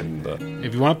 starting and,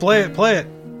 If you want to play it, play it.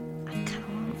 I kind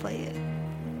of want to play it.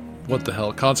 What the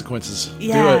hell? Consequences.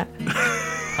 Yeah. Do it.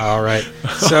 All right.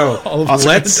 So All of us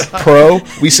let's... Pro,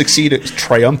 we succeed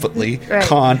triumphantly. Right.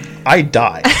 Con, I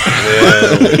die.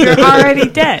 You're already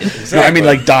dead. No, I mean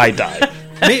die.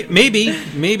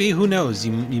 Maybe. Who knows?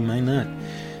 You might not.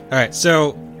 All right,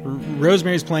 so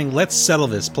Rosemary's playing Let's Settle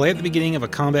This. Play at the beginning of a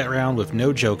combat round with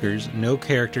no jokers. No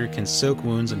character can soak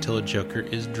wounds until a joker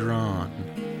is drawn.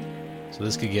 So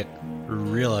this could get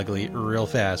real ugly real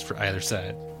fast for either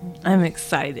side. I'm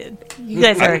excited. You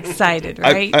guys are excited,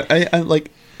 right? I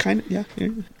like kind of yeah.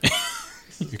 You're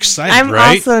excited, I'm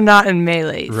right? also not in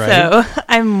melee, Right. so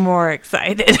I'm more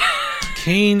excited.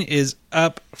 Kane is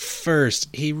up first.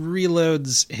 He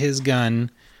reloads his gun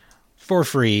for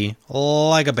free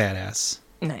like a badass.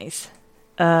 Nice.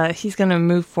 He's gonna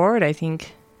move forward, I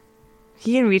think.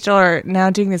 He and Rachel are now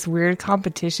doing this weird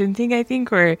competition thing, I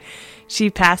think, where she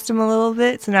passed him a little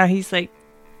bit, so now he's like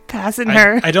passing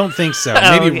her. I don't think so.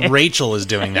 Oh, Maybe okay. Rachel is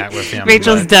doing that with him.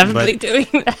 Rachel's but definitely doing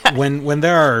that. when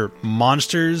there are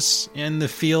monsters in the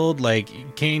field, like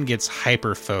Kane gets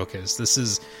hyper focused. This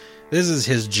is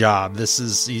his job.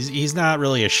 He's not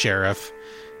really a sheriff.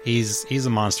 He's a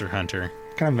monster hunter.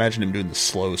 I kind of imagine him doing the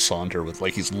slow saunter with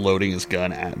like he's loading his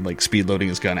gun at like speed loading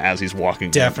his gun as he's walking.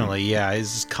 Definitely, yeah.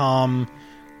 He's calm,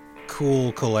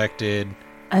 cool, collected.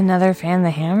 Another fan,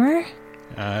 the hammer?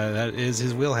 That is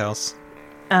his wheelhouse.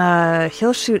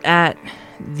 He'll shoot at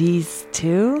these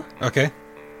two. Okay.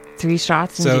 3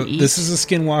 shots into So each. this is a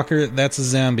skinwalker, that's a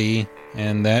zombie,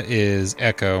 and that is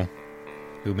Echo,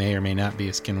 who may or may not be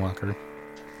a skinwalker.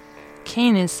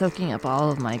 Kane is soaking up all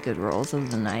of my good rolls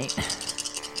of the night.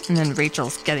 And then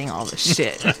Rachel's getting all the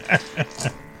shit.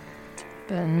 But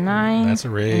a 9. That's a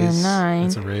raise. And a 9.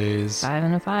 That's a raise. 5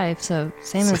 and a 5. So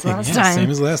same as last Yeah, time. Same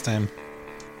as last time.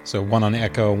 So 1 on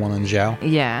Echo, 1 on Zhao.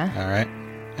 Yeah. All right.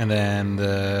 And then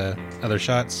the other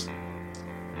shots.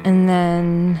 And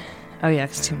then, oh yeah,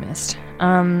 'cause 2 missed.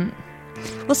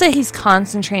 We'll say he's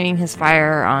concentrating his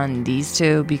fire on these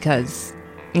two because,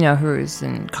 you know, who's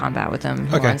in combat with them.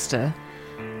 He Okay. wants to.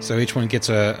 So each one gets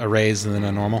a raise and then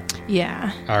a normal.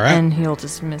 Yeah. All right. And he'll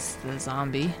just miss the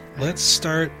zombie. Let's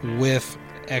start with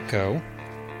Echo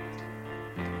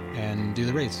and do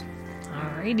the raise.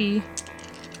 Alrighty.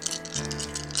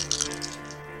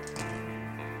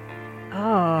 Oh,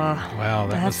 Wow,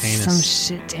 that was that's heinous. some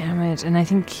shit damage. And I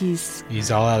think he's He's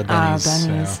all out of bennies.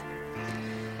 bennies.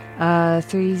 So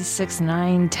 3, 6,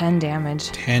 9, 10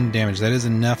 damage. 10 damage. That is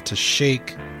enough to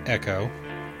shake Echo.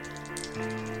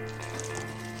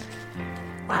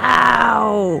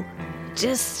 Wow!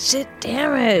 Just shit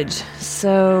damage.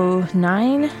 So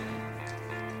 9?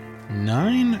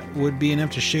 9 would be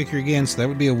enough to shake her again, so that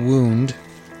would be a wound.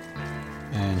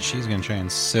 And she's going to try and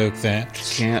soak that.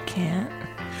 Can't. Can't.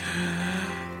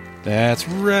 That's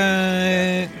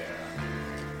right.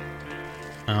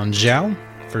 On Zhao,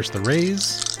 first the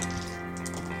raise.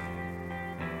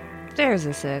 There's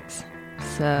a 6.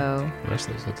 So, The rest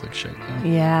of those look like shit, though.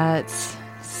 yeah, it's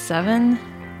 7,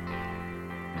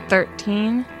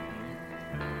 13,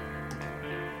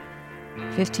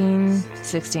 15,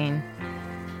 16.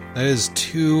 That is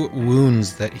 2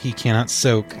 wounds that he cannot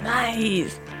soak.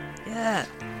 Nice! Yeah.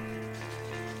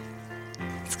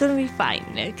 It's gonna be fine,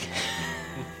 Nick.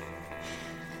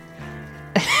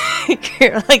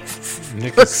 You're like...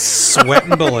 Nick is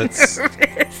sweating bullets.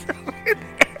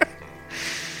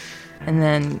 And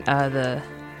then the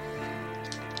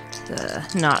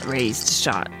not raised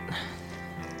shot.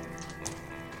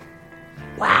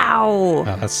 Wow! Oh,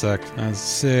 that sucked. That's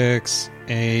 6,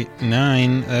 8,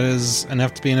 9. That is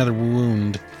enough to be another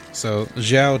wound. So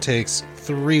Zhao takes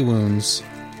 3 wounds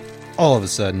all of a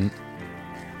sudden.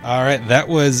 All right, that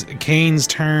was Kane's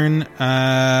turn.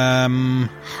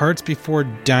 Hearts before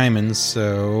diamonds.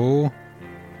 So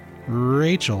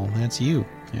Rachel, that's you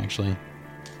actually,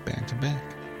 back to back.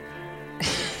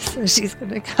 So she's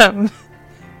gonna come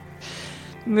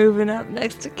moving up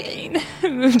next to Kane.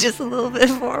 Move just a little bit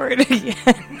forward again.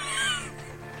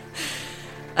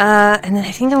 And then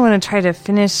I think I'm gonna try to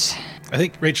finish. I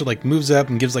think Rachel moves up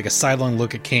and gives a sidelong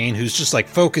look at Kane, who's just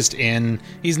focused in.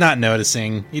 He's not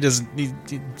noticing.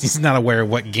 He's not aware of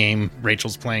what game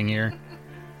Rachel's playing here.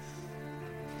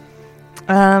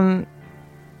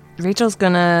 Rachel's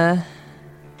gonna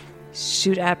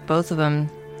shoot at both of them.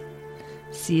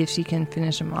 See if she can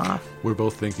finish them off. We're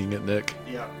both thinking it, Nick.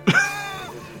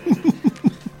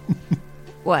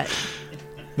 What?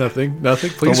 Nothing.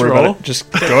 Please Don't worry roll. about it. Just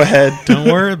go ahead.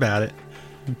 Don't worry about it.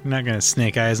 I'm not gonna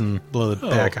snake eyes and blow the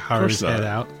back of of Haru's course not. head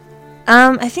out.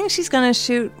 I think she's gonna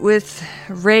shoot with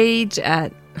rage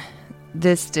at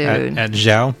this dude. At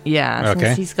Zhao. Yeah, Okay.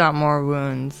 since he's got more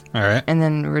wounds. All right. And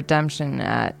then redemption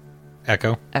at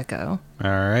Echo. Echo.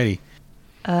 Alrighty.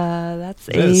 That's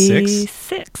Is that a 6?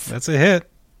 6. That's a hit.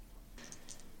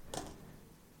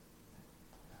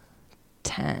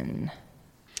 10.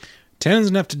 10's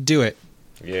enough to do it.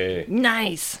 Yay.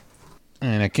 Nice.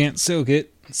 And I can't soak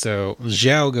it, so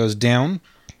Zhao goes down.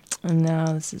 And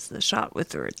now this is the shot with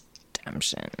the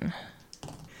redemption.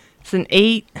 It's an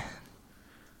 8.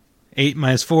 8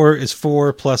 minus 4 is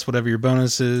 4, plus whatever your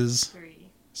bonus is. 3.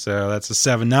 So that's a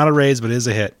 7. Not a raise, but it is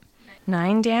a hit.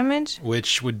 9 damage.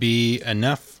 Which would be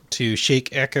enough to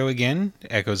shake Echo again.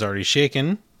 Echo's already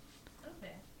shaken.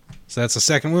 Okay. So that's a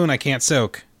second wound I can't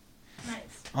soak. Nice.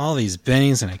 All these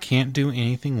bennies, and I can't do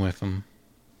anything with them.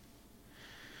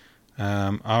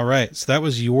 All right, so that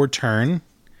was your turn.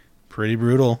 Pretty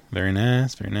brutal. Very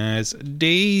nice, very nice.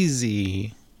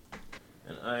 Daisy.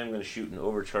 And I'm going to shoot an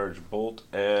overcharge bolt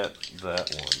at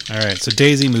that one. All right, so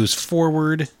Daisy moves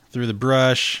forward through the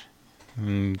brush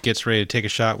and gets ready to take a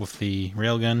shot with the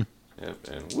railgun. Yep,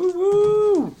 and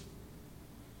woo-woo!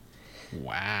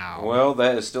 Wow. Well,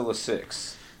 that is still a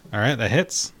 6. All right, that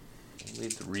hits. Only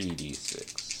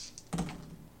 3d6.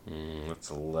 That's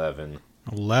 11.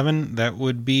 11, that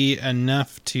would be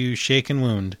enough to shake and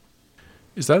wound.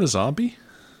 Is that a zombie?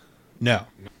 No,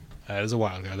 that is a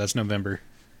wild guy. That's November.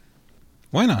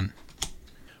 Why not?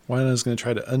 Wyna's going to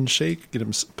try to unshake,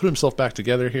 put himself back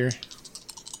together here.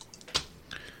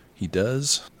 He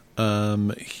does.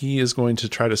 He is going to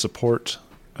try to support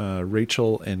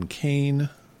Rachel and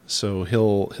Kane, so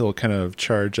he'll kind of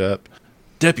charge up.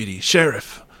 Deputy,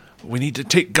 Sheriff, we need to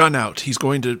take Gunn out. He's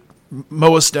going to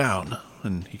mow us down.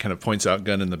 And he kind of points out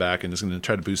Gunn in the back and is going to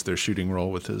try to boost their shooting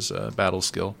roll with his battle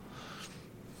skill.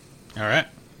 All right,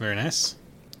 very nice.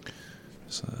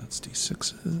 So that's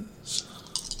D6s.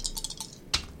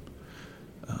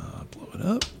 Blow it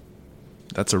up.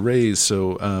 That's a raise,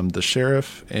 so the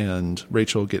Sheriff and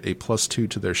Rachel get a +2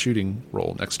 to their shooting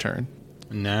roll next turn.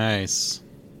 Nice.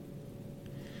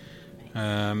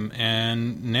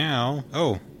 And now...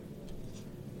 Oh.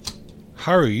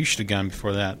 Haru, you should have gone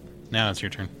before that. Now it's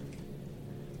your turn.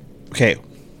 Okay.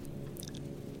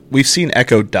 We've seen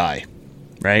Echo die,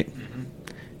 right? Mm-hmm.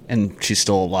 And she's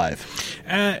still alive.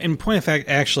 In point of fact,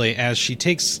 actually, as she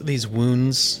takes these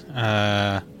wounds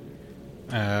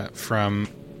from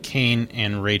Kane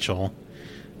and Rachel,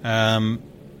 the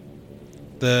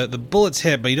bullets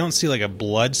hit, but you don't see like a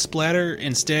blood splatter.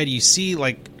 Instead, you see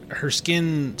like her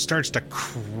skin starts to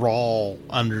crawl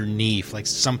underneath, like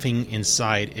something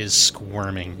inside is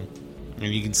squirming.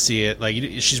 And you can see it, like,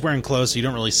 she's wearing clothes, so you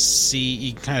don't really see,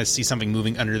 you can kind of see something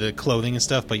moving under the clothing and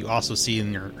stuff, but you also see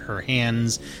in her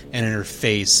hands and in her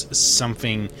face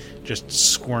something just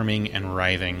squirming and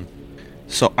writhing.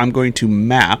 So I'm going to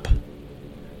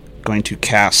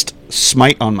cast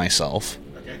Smite on myself.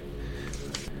 Okay.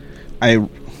 I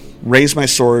raise my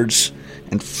swords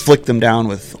and flick them down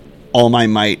with all my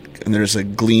might, and there's a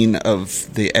gleam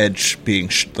of the edge being,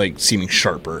 seeming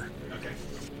sharper.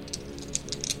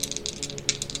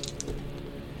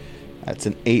 That's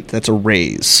an 8. That's a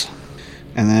raise.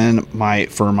 And then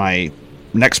for my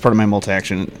next part of my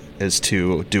multi-action is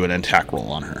to do an attack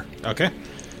roll on her. Okay.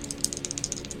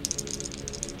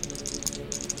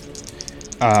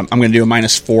 I'm going to do a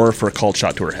 -4 for a called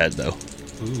shot to her head, though.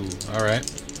 Ooh, all right.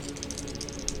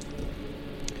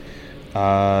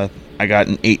 I got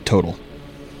an 8 total.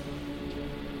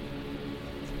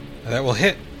 That will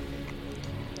hit.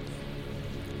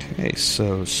 Okay,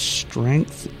 so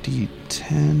strength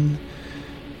D10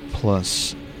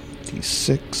 plus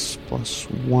D6 plus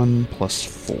 1 plus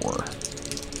 4.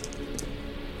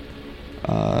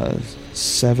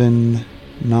 7,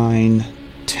 9,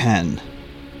 10.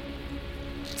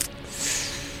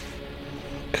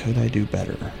 Could I do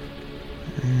better?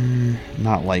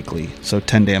 Not likely. So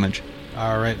 10 damage.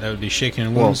 All right, that would be shaken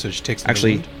and wound, Well, so she takes the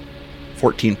actually, wound.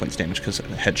 14 points damage because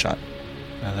of a headshot.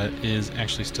 That is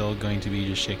actually still going to be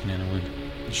just shaken and a wound.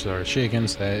 She's already shaken,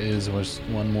 so that was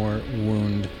one more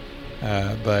wound.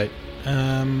 But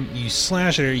you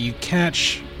slash at her, you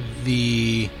catch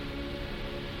the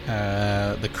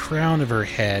crown of her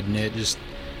head, and it just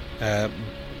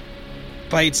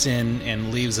bites in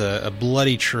and leaves a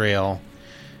bloody trail.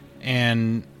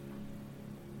 And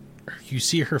you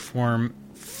see her form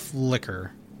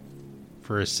flicker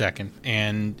for a second,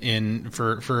 and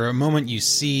for a moment you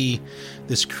see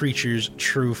this creature's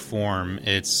true form.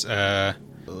 It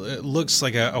looks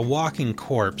like a walking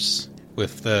corpse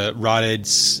with the rotted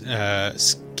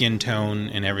skin tone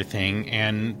and everything,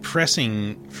 and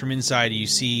pressing from inside you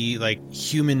see like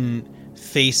human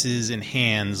faces and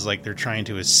hands, like they're trying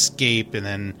to escape and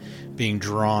then being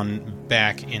drawn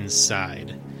back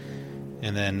inside.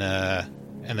 And then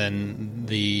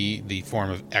the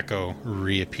form of Echo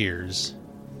reappears.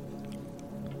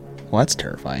 Well, that's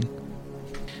terrifying.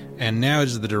 And now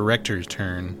it's the director's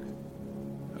turn.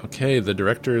 Okay, the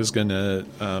director is going to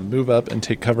move up and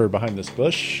take cover behind this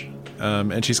bush.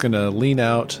 And she's going to lean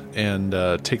out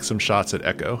and take some shots at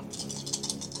Echo.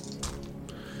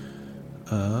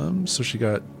 So she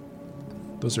got...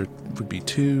 Those would be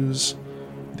 2s.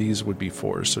 These would be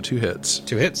 4s, so 2 hits.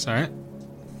 2 hits, all right.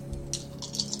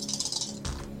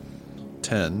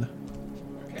 10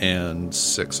 and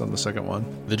 6 on the second one.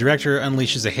 The director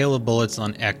unleashes a hail of bullets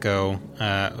on Echo,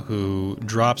 who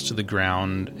drops to the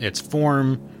ground. Its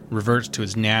form reverts to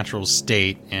its natural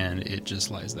state, and it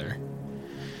just lies there,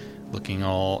 looking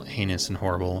all heinous and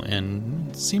horrible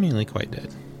and seemingly quite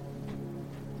dead.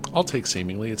 I'll take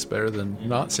seemingly. It's better than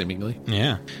not seemingly.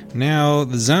 Yeah. Now,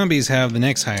 the zombies have the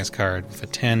next highest card with a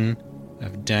 10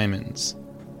 of diamonds.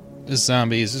 This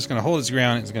zombie is just going to hold its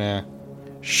ground. It's going to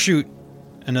shoot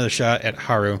another shot at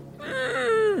Haru.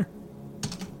 It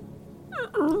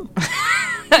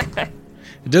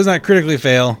does not critically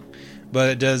fail, but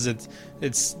it does. It's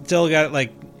still got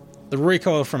like the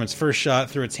recoil from its first shot,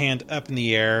 threw its hand up in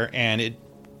the air, and it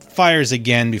fires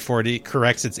again before it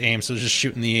corrects its aim. So it's just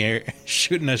shooting the air,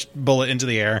 shooting a bullet into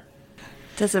the air.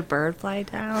 Does a bird fly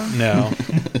down? No.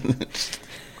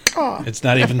 It's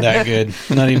not even that good.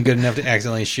 Not even good enough to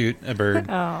accidentally shoot a bird.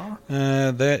 Oh.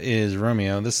 That is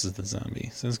Romeo. This is the zombie.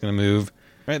 So it's going to move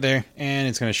right there, and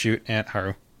it's going to shoot at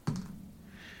Haru.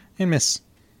 And miss.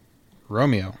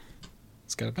 Romeo.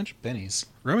 It's got a bunch of bennies.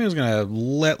 Romeo's going to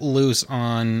let loose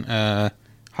on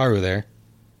Haru there.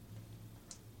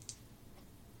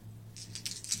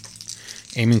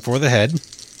 Aiming for the head.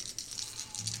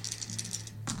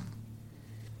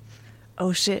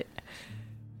 Oh, shit.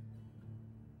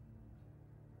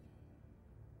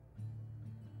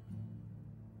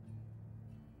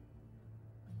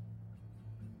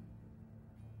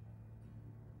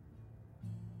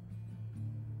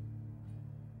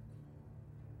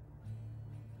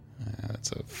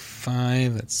 That's a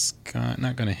 5. That's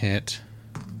not going to hit.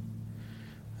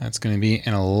 That's going to be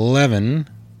an 11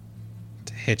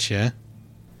 to hit you.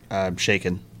 I'm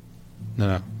shaken.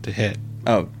 No, to hit.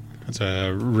 Oh, That's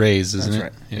a raise, isn't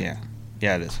that's it? right. Yeah.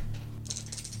 Yeah, it is.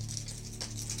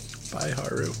 Bye,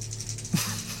 Haru.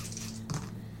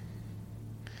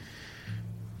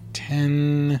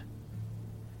 10,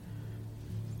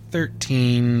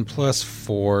 13 plus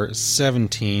 4,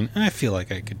 17. I feel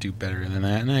like I could do better than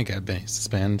that, and I got bennies to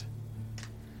spend.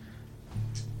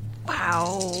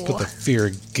 Wow. Put the fear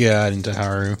of God into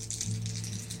Haru.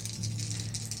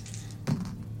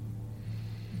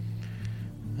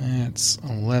 That's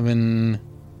 11,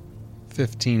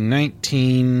 15,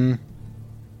 19.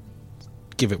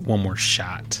 Give it one more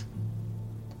shot.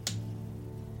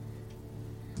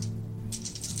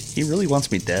 He really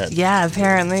wants me dead. Yeah,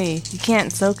 apparently. You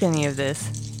can't soak any of this.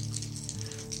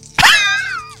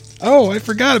 Oh, I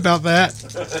forgot about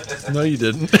that. No, you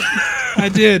didn't. I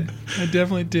did. I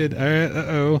definitely did. All right,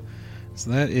 uh-oh. So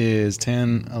that is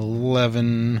 10,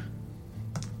 11.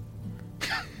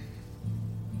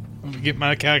 Let me get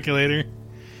my calculator.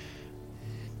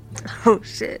 Oh,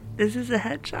 shit. This is a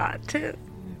headshot, too.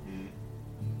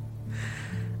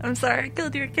 I'm sorry I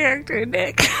killed your character,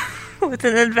 Nick, with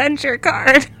an adventure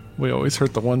card. We always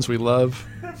hurt the ones we love.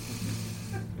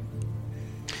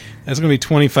 That's going to be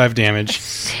 25 damage.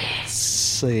 Let's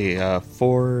see,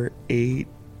 4,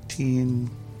 18,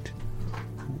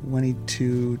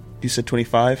 22. You said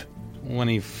 25?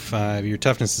 25. Your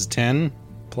toughness is 10.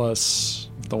 Plus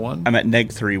the 1. I'm at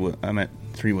neg 3. I'm at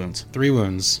 3 wounds. 3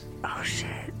 wounds. Oh, shit.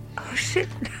 Oh, shit.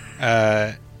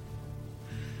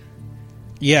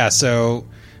 Yeah, so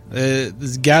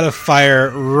this god of fire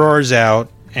roars out,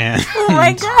 and Oh,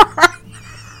 my God.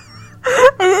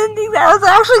 I didn't think that was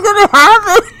actually going to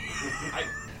happen.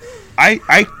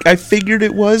 I figured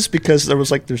it was because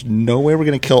there's no way we're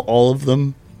going to kill all of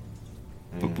them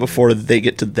before they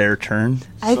get to their turn.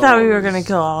 I thought we were going to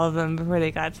kill all of them before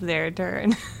they got to their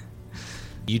turn.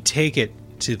 you take it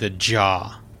to the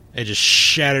jaw. It just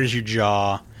shatters your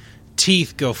jaw.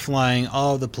 Teeth go flying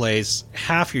all over the place.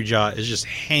 Half your jaw is just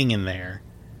hanging there.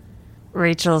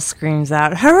 Rachel screams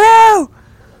out, "Haru!"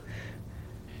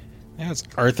 Now it's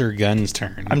Arthur Gunn's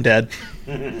turn. I'm dead.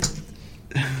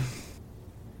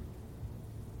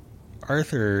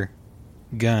 Arthur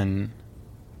Gunn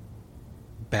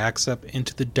backs up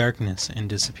into the darkness and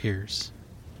disappears.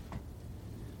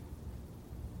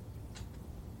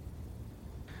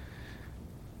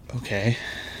 Okay.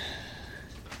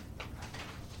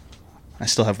 I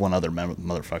still have one other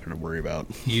motherfucker to worry about.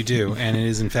 You do, and it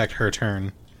is in fact her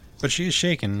turn. But she is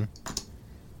shaken.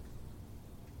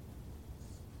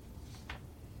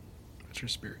 What's her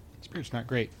spirit? Spirit's not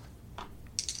great.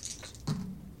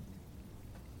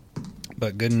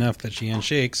 But good enough that she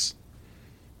unshakes.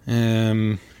 Gosh,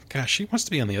 she wants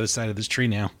to be on the other side of this tree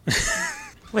now.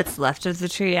 What's left of the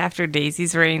tree after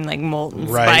Daisy's raining like molten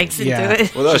Right, spikes into yeah.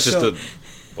 it? Well, that was just a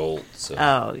bolt. So.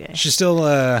 Oh, okay. She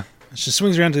still she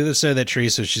swings around to the other side of that tree,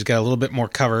 so she's got a little bit more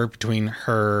cover between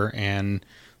her and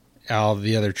all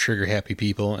the other trigger happy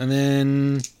people. And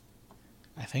then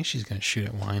I think she's going to shoot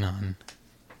at Wynon.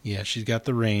 Yeah, she's got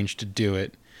the range to do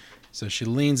it. So she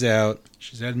leans out.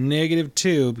 She's at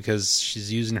 -2 because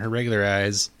she's using her regular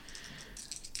eyes.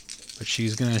 But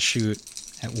she's going to shoot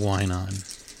at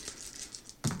Wynon.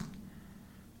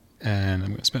 And I'm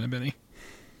going to spend a Benny.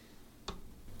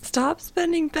 Stop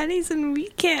spending pennies and we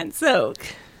can't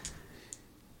soak.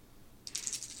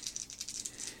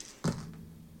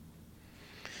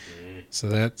 So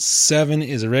that 7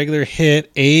 is a regular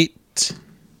hit. 8.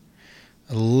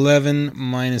 11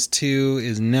 minus 2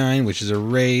 is 9, which is a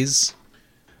raise.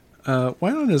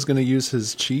 Wynon is going to use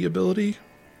his chi ability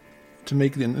to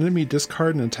make an enemy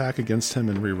discard an attack against him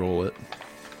and reroll it.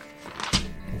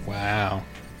 Wow.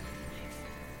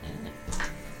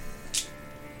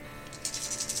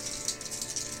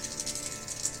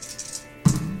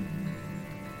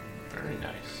 Very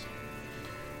nice.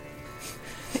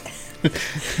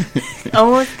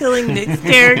 Almost killing Nick's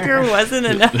character wasn't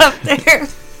enough there.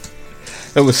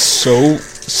 That was so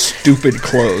stupid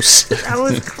close. That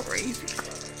was crazy.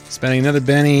 Spending another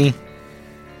Benny.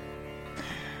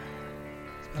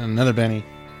 Another Benny.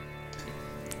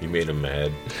 You made him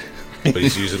mad. But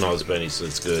he's using all his bennies, so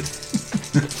it's good.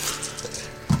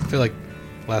 I feel like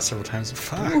last several times.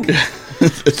 Fuck.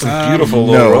 It's a Beautiful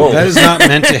no. little roll. That is not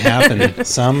meant to happen.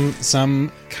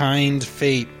 Some kind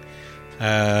fate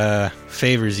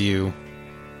favors you,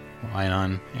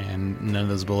 Wynon, and none of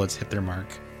those bullets hit their mark.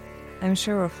 I'm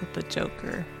sure we'll flip a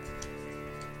Joker.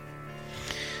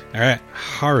 All right,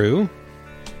 Haru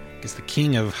gets the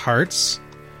King of Hearts.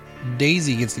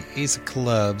 Daisy gets the Ace of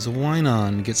Clubs.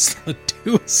 Wynon gets the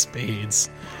 2 of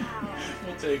Spades.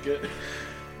 We'll take it.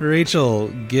 Rachel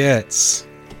gets...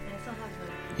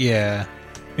 Yeah.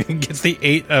 Gets the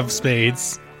 8 of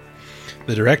Spades.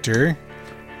 The Director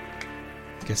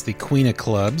gets the Queen of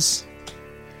Clubs.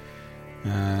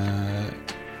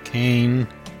 Kane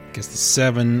gets the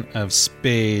 7 of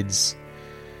Spades.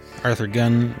 Arthur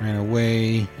Gunn ran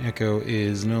away. Echo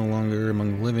is no longer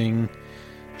among the living.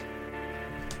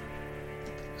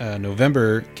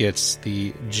 November gets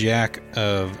the Jack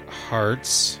of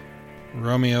Hearts.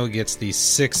 Romeo gets the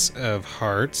 6 of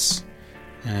Hearts.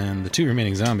 And the 2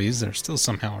 remaining zombies that are still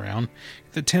somehow around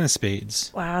get the 10 of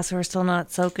Spades. Wow, so we're still not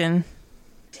soaking.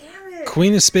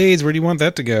 Queen of Spades, where do you want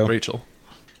that to go? Rachel.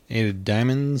 8 of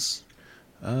Diamonds.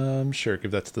 Sure, give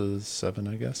that to the 7,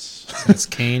 I guess. That's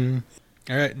Kane.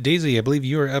 All right, Daisy, I believe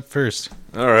you are up first.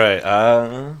 All right.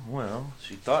 Well,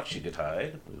 she thought she could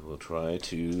hide. We will try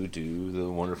to do the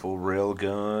wonderful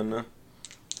railgun.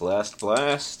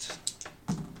 Blast.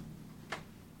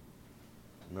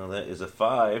 No, that is a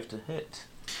 5 to hit.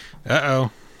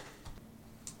 Uh-oh.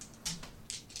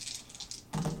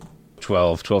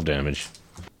 12 damage.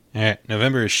 All right,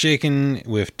 November is shaken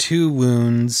with 2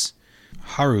 wounds.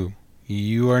 Haru,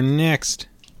 you are next.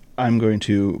 I'm going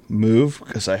to move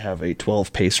because I have a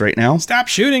 12 pace right now. Stop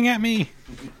shooting at me!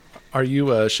 Are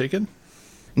you shaken?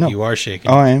 No. You are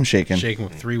shaken. Oh, I am shaken. Shaken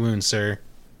with 3 wounds, sir.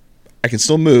 I can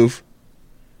still move.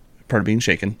 Part of being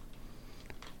shaken.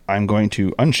 I'm going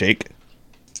to unshake.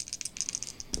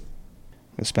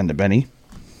 I'm going to spend a Benny.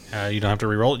 You don't have to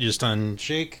reroll it, you just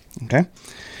unshake. Okay.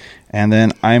 And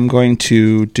then I'm going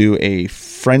to do a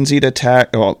frenzied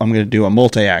attack. Well, I'm going to do a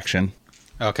multi-action.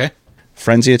 Okay.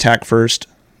 Frenzy attack first,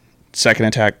 second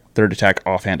attack, third attack,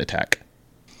 offhand attack.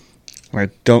 I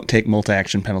don't take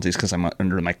multi-action penalties because I'm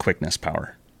under my quickness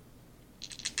power.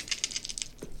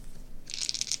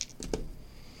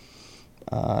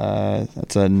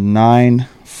 That's a 9,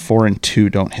 4, and 2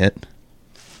 don't hit.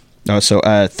 No, so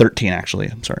 13 actually.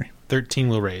 I'm sorry. 13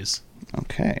 will raise.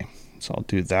 Okay, so I'll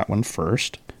do that one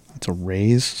first. That's a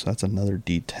raise, so that's another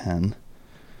D10.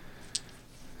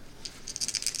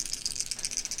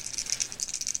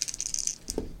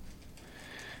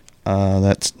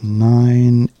 That's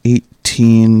 9,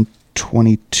 18,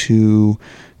 22,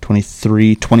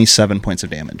 23, 27 points of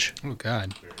damage. Oh,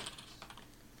 God.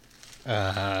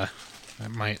 That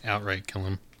might outright kill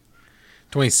him.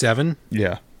 27?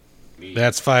 Yeah.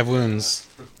 That's 5 wounds.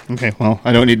 Okay, well,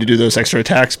 I don't need to do those extra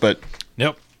attacks, but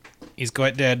Nope. He's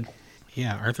quite dead.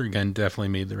 Yeah, Arthur Gunn definitely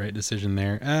made the right decision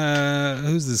there.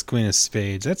 Who's this Queen of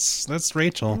Spades? That's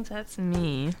Rachel. That's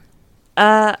me.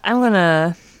 I'm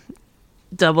gonna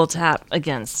double tap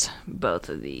against both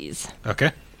of these.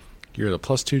 Okay. You're at a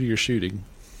 +2 to your shooting.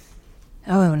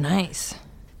 Oh, nice.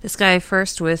 This guy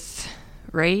first with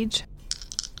rage.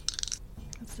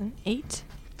 That's an 8.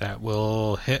 That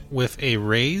will hit with a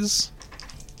raise.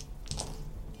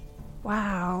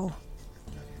 Wow.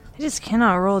 I just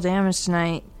cannot roll damage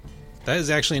tonight. That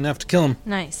is actually enough to kill him.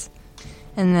 Nice.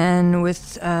 And then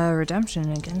with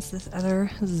redemption against this other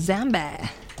zombie.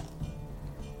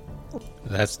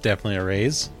 That's definitely a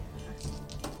raise.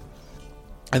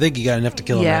 I think you got enough to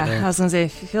kill him Yeah, right there. I was going to say,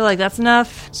 if you feel like that's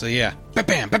enough. So yeah,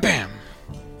 ba-bam, ba-bam.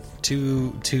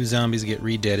 Two zombies get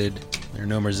re-deaded. There are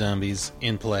no more zombies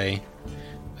in play.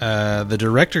 The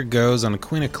director goes on a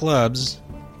queen of clubs,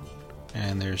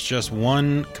 and there's just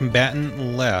one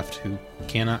combatant left who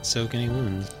cannot soak any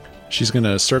wounds. She's going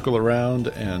to circle around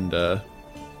and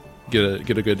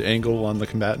get a good angle on the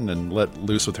combatant and let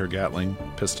loose with her Gatling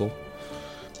pistol.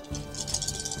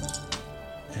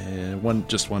 And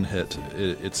just one hit.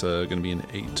 It's going to be an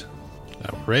 8.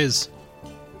 That will raise.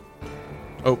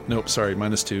 Oh, nope, sorry,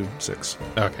 -2, 6.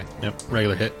 Okay, yep,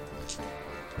 regular hit.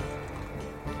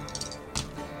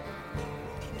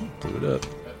 Blew it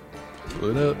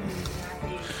up.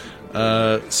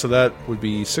 So that would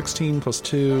be 16 plus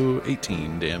 2,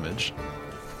 18 damage.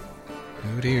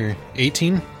 Oh dear.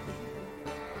 18?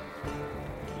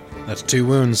 That's 2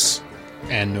 wounds.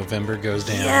 And November goes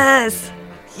down. Yes!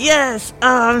 Yes!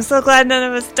 Oh, I'm so glad none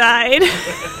of us died.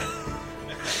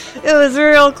 It was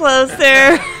real close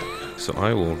there. So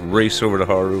I will race over to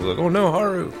Haru, like, oh no,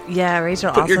 Haru! Yeah,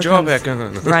 Rachel Put also your jaw comes back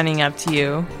on. running up to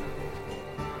you.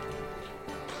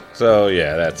 So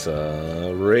yeah, that's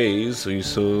a raise, so you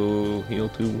heal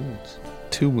 2 wounds.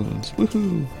 2 wounds.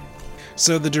 Woohoo!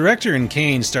 So the director and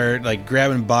Kane start like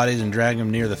grabbing bodies and dragging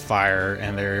them near the fire,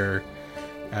 and they're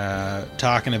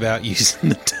talking about using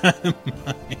the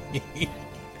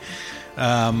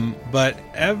dynamite. But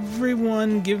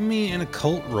everyone give me an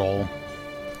occult roll.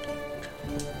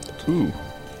 Ooh.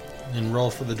 And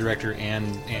roll for the director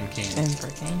and Kane. And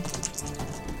for Kane.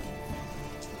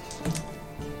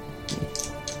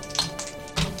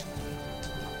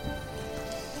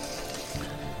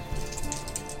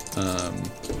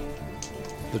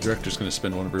 The director's going to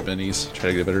spend one of her bennies, try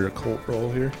to get a better occult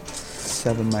roll here.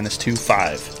 7 minus 2,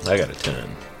 5. I got a 10.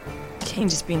 Kane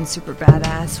just being super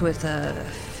badass with a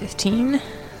 15.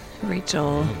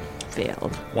 Rachel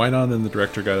failed. Wynon and the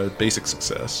director got a basic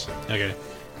success. Okay.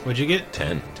 What'd you get?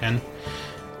 10. 10.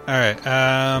 Alright,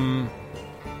 I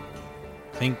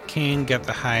think Kane got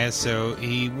the highest, so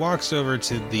he walks over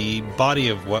to the body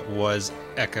of what was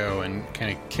Echo and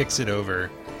kind of kicks it over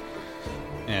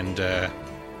and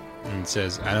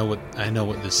says, I know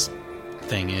what this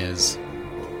thing is.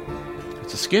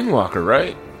 It's a skinwalker,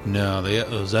 right? No,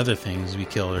 those other things we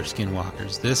killed are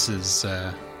skinwalkers. This is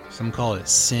some call it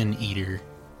Sin Eater.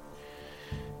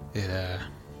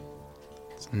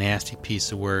 It's a nasty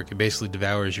piece of work. It basically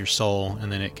devours your soul,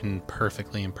 and then it can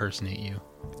perfectly impersonate you.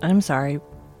 I'm sorry.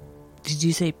 Did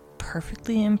you say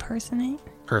perfectly impersonate?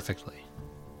 Perfectly.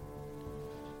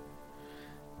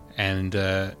 And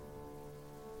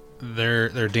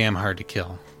they're damn hard to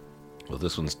kill. Well,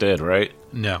 this one's dead, right?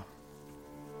 No.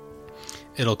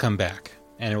 It'll come back.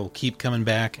 And it will keep coming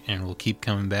back, and it will keep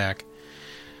coming back.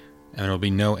 And there will be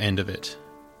no end of it.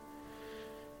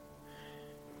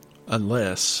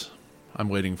 Unless... I'm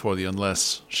waiting for the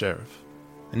unless, Sheriff.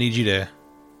 I need you to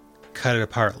cut it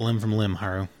apart limb from limb,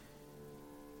 Haru.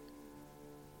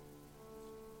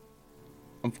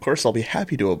 Of course, I'll be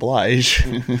happy to oblige.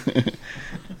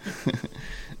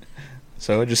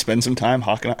 So I just spend some time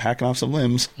hacking off some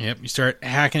limbs. Yep, you start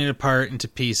hacking it apart into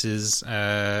pieces.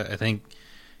 I think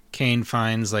Kane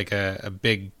finds like a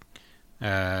big,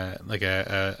 like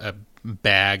a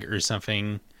bag or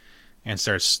something, and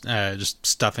starts just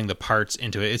stuffing the parts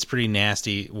into it. It's pretty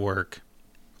nasty work.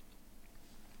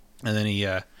 And then he,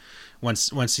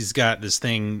 once he's got this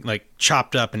thing like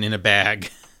chopped up and in a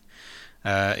bag,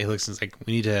 he looks and is like,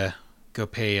 "We need to go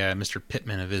pay Mr.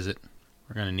 Pittman a visit.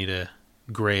 We're gonna need a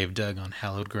grave dug on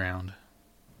hallowed ground."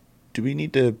 Do we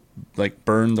need to like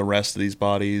burn the rest of these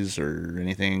bodies or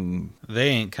anything? They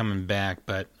ain't coming back,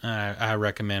 but I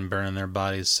recommend burning their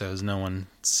bodies so as no one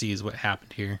sees what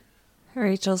happened here.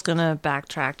 Rachel's gonna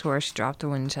backtrack to where she dropped the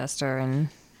Winchester and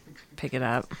pick it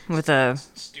up with a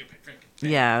with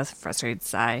a frustrated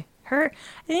sigh. I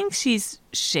think she's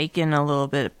shaken a little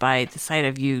bit by the sight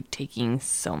of you taking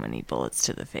so many bullets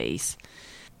to the face.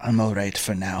 I'm all right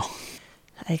for now.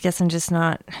 I guess I'm just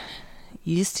not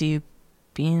used to you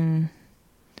being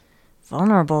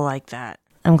vulnerable like that.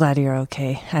 I'm glad you're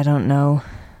okay. I don't know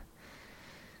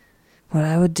what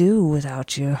I would do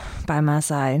without you by my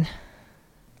side.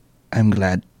 I'm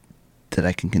glad that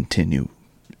I can continue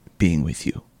being with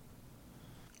you.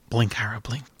 Blink, Haru,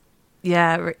 blink.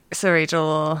 Yeah, so Rachel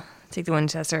will take the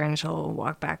Winchester and she'll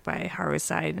walk back by Haru's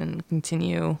side and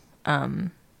continue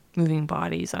moving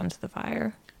bodies onto the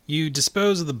fire. You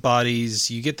dispose of the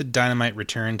bodies, you get the dynamite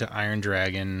returned to Iron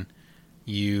Dragon,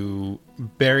 you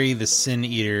bury the Sin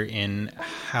Eater in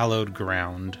hallowed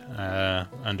ground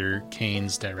under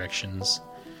Kane's directions.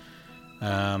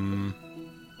 And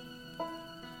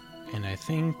I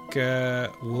think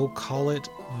we'll call it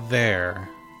there.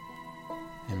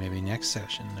 And maybe next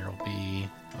session there will be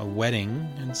a wedding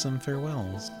and some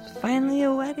farewells. Finally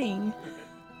a wedding.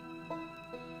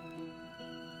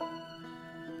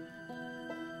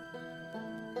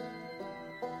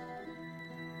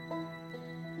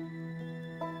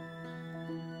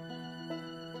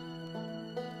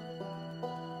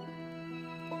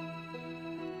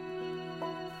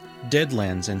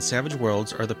 Deadlands and Savage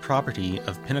Worlds are the property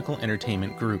of Pinnacle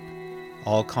Entertainment Group.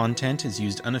 All content is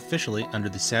used unofficially under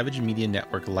the Savage Media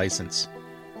Network license.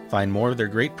 Find more of their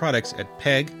great products at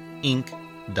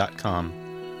peginc.com.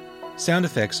 Sound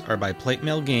effects are by Plate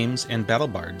Mail Games and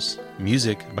BattleBards.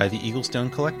 Music by the Eaglestone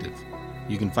Collective.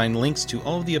 You can find links to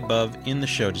all of the above in the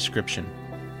show description.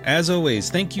 As always,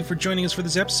 thank you for joining us for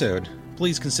this episode.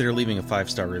 Please consider leaving a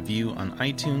 5-star review on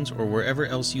iTunes or wherever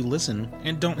else you listen,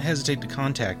 and don't hesitate to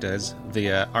contact us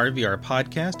via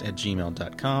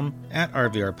rvrpodcast@gmail.com, at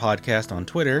rvrpodcast on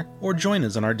Twitter, or join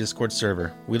us on our Discord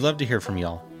server. We'd love to hear from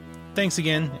y'all. Thanks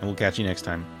again, and we'll catch you next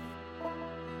time.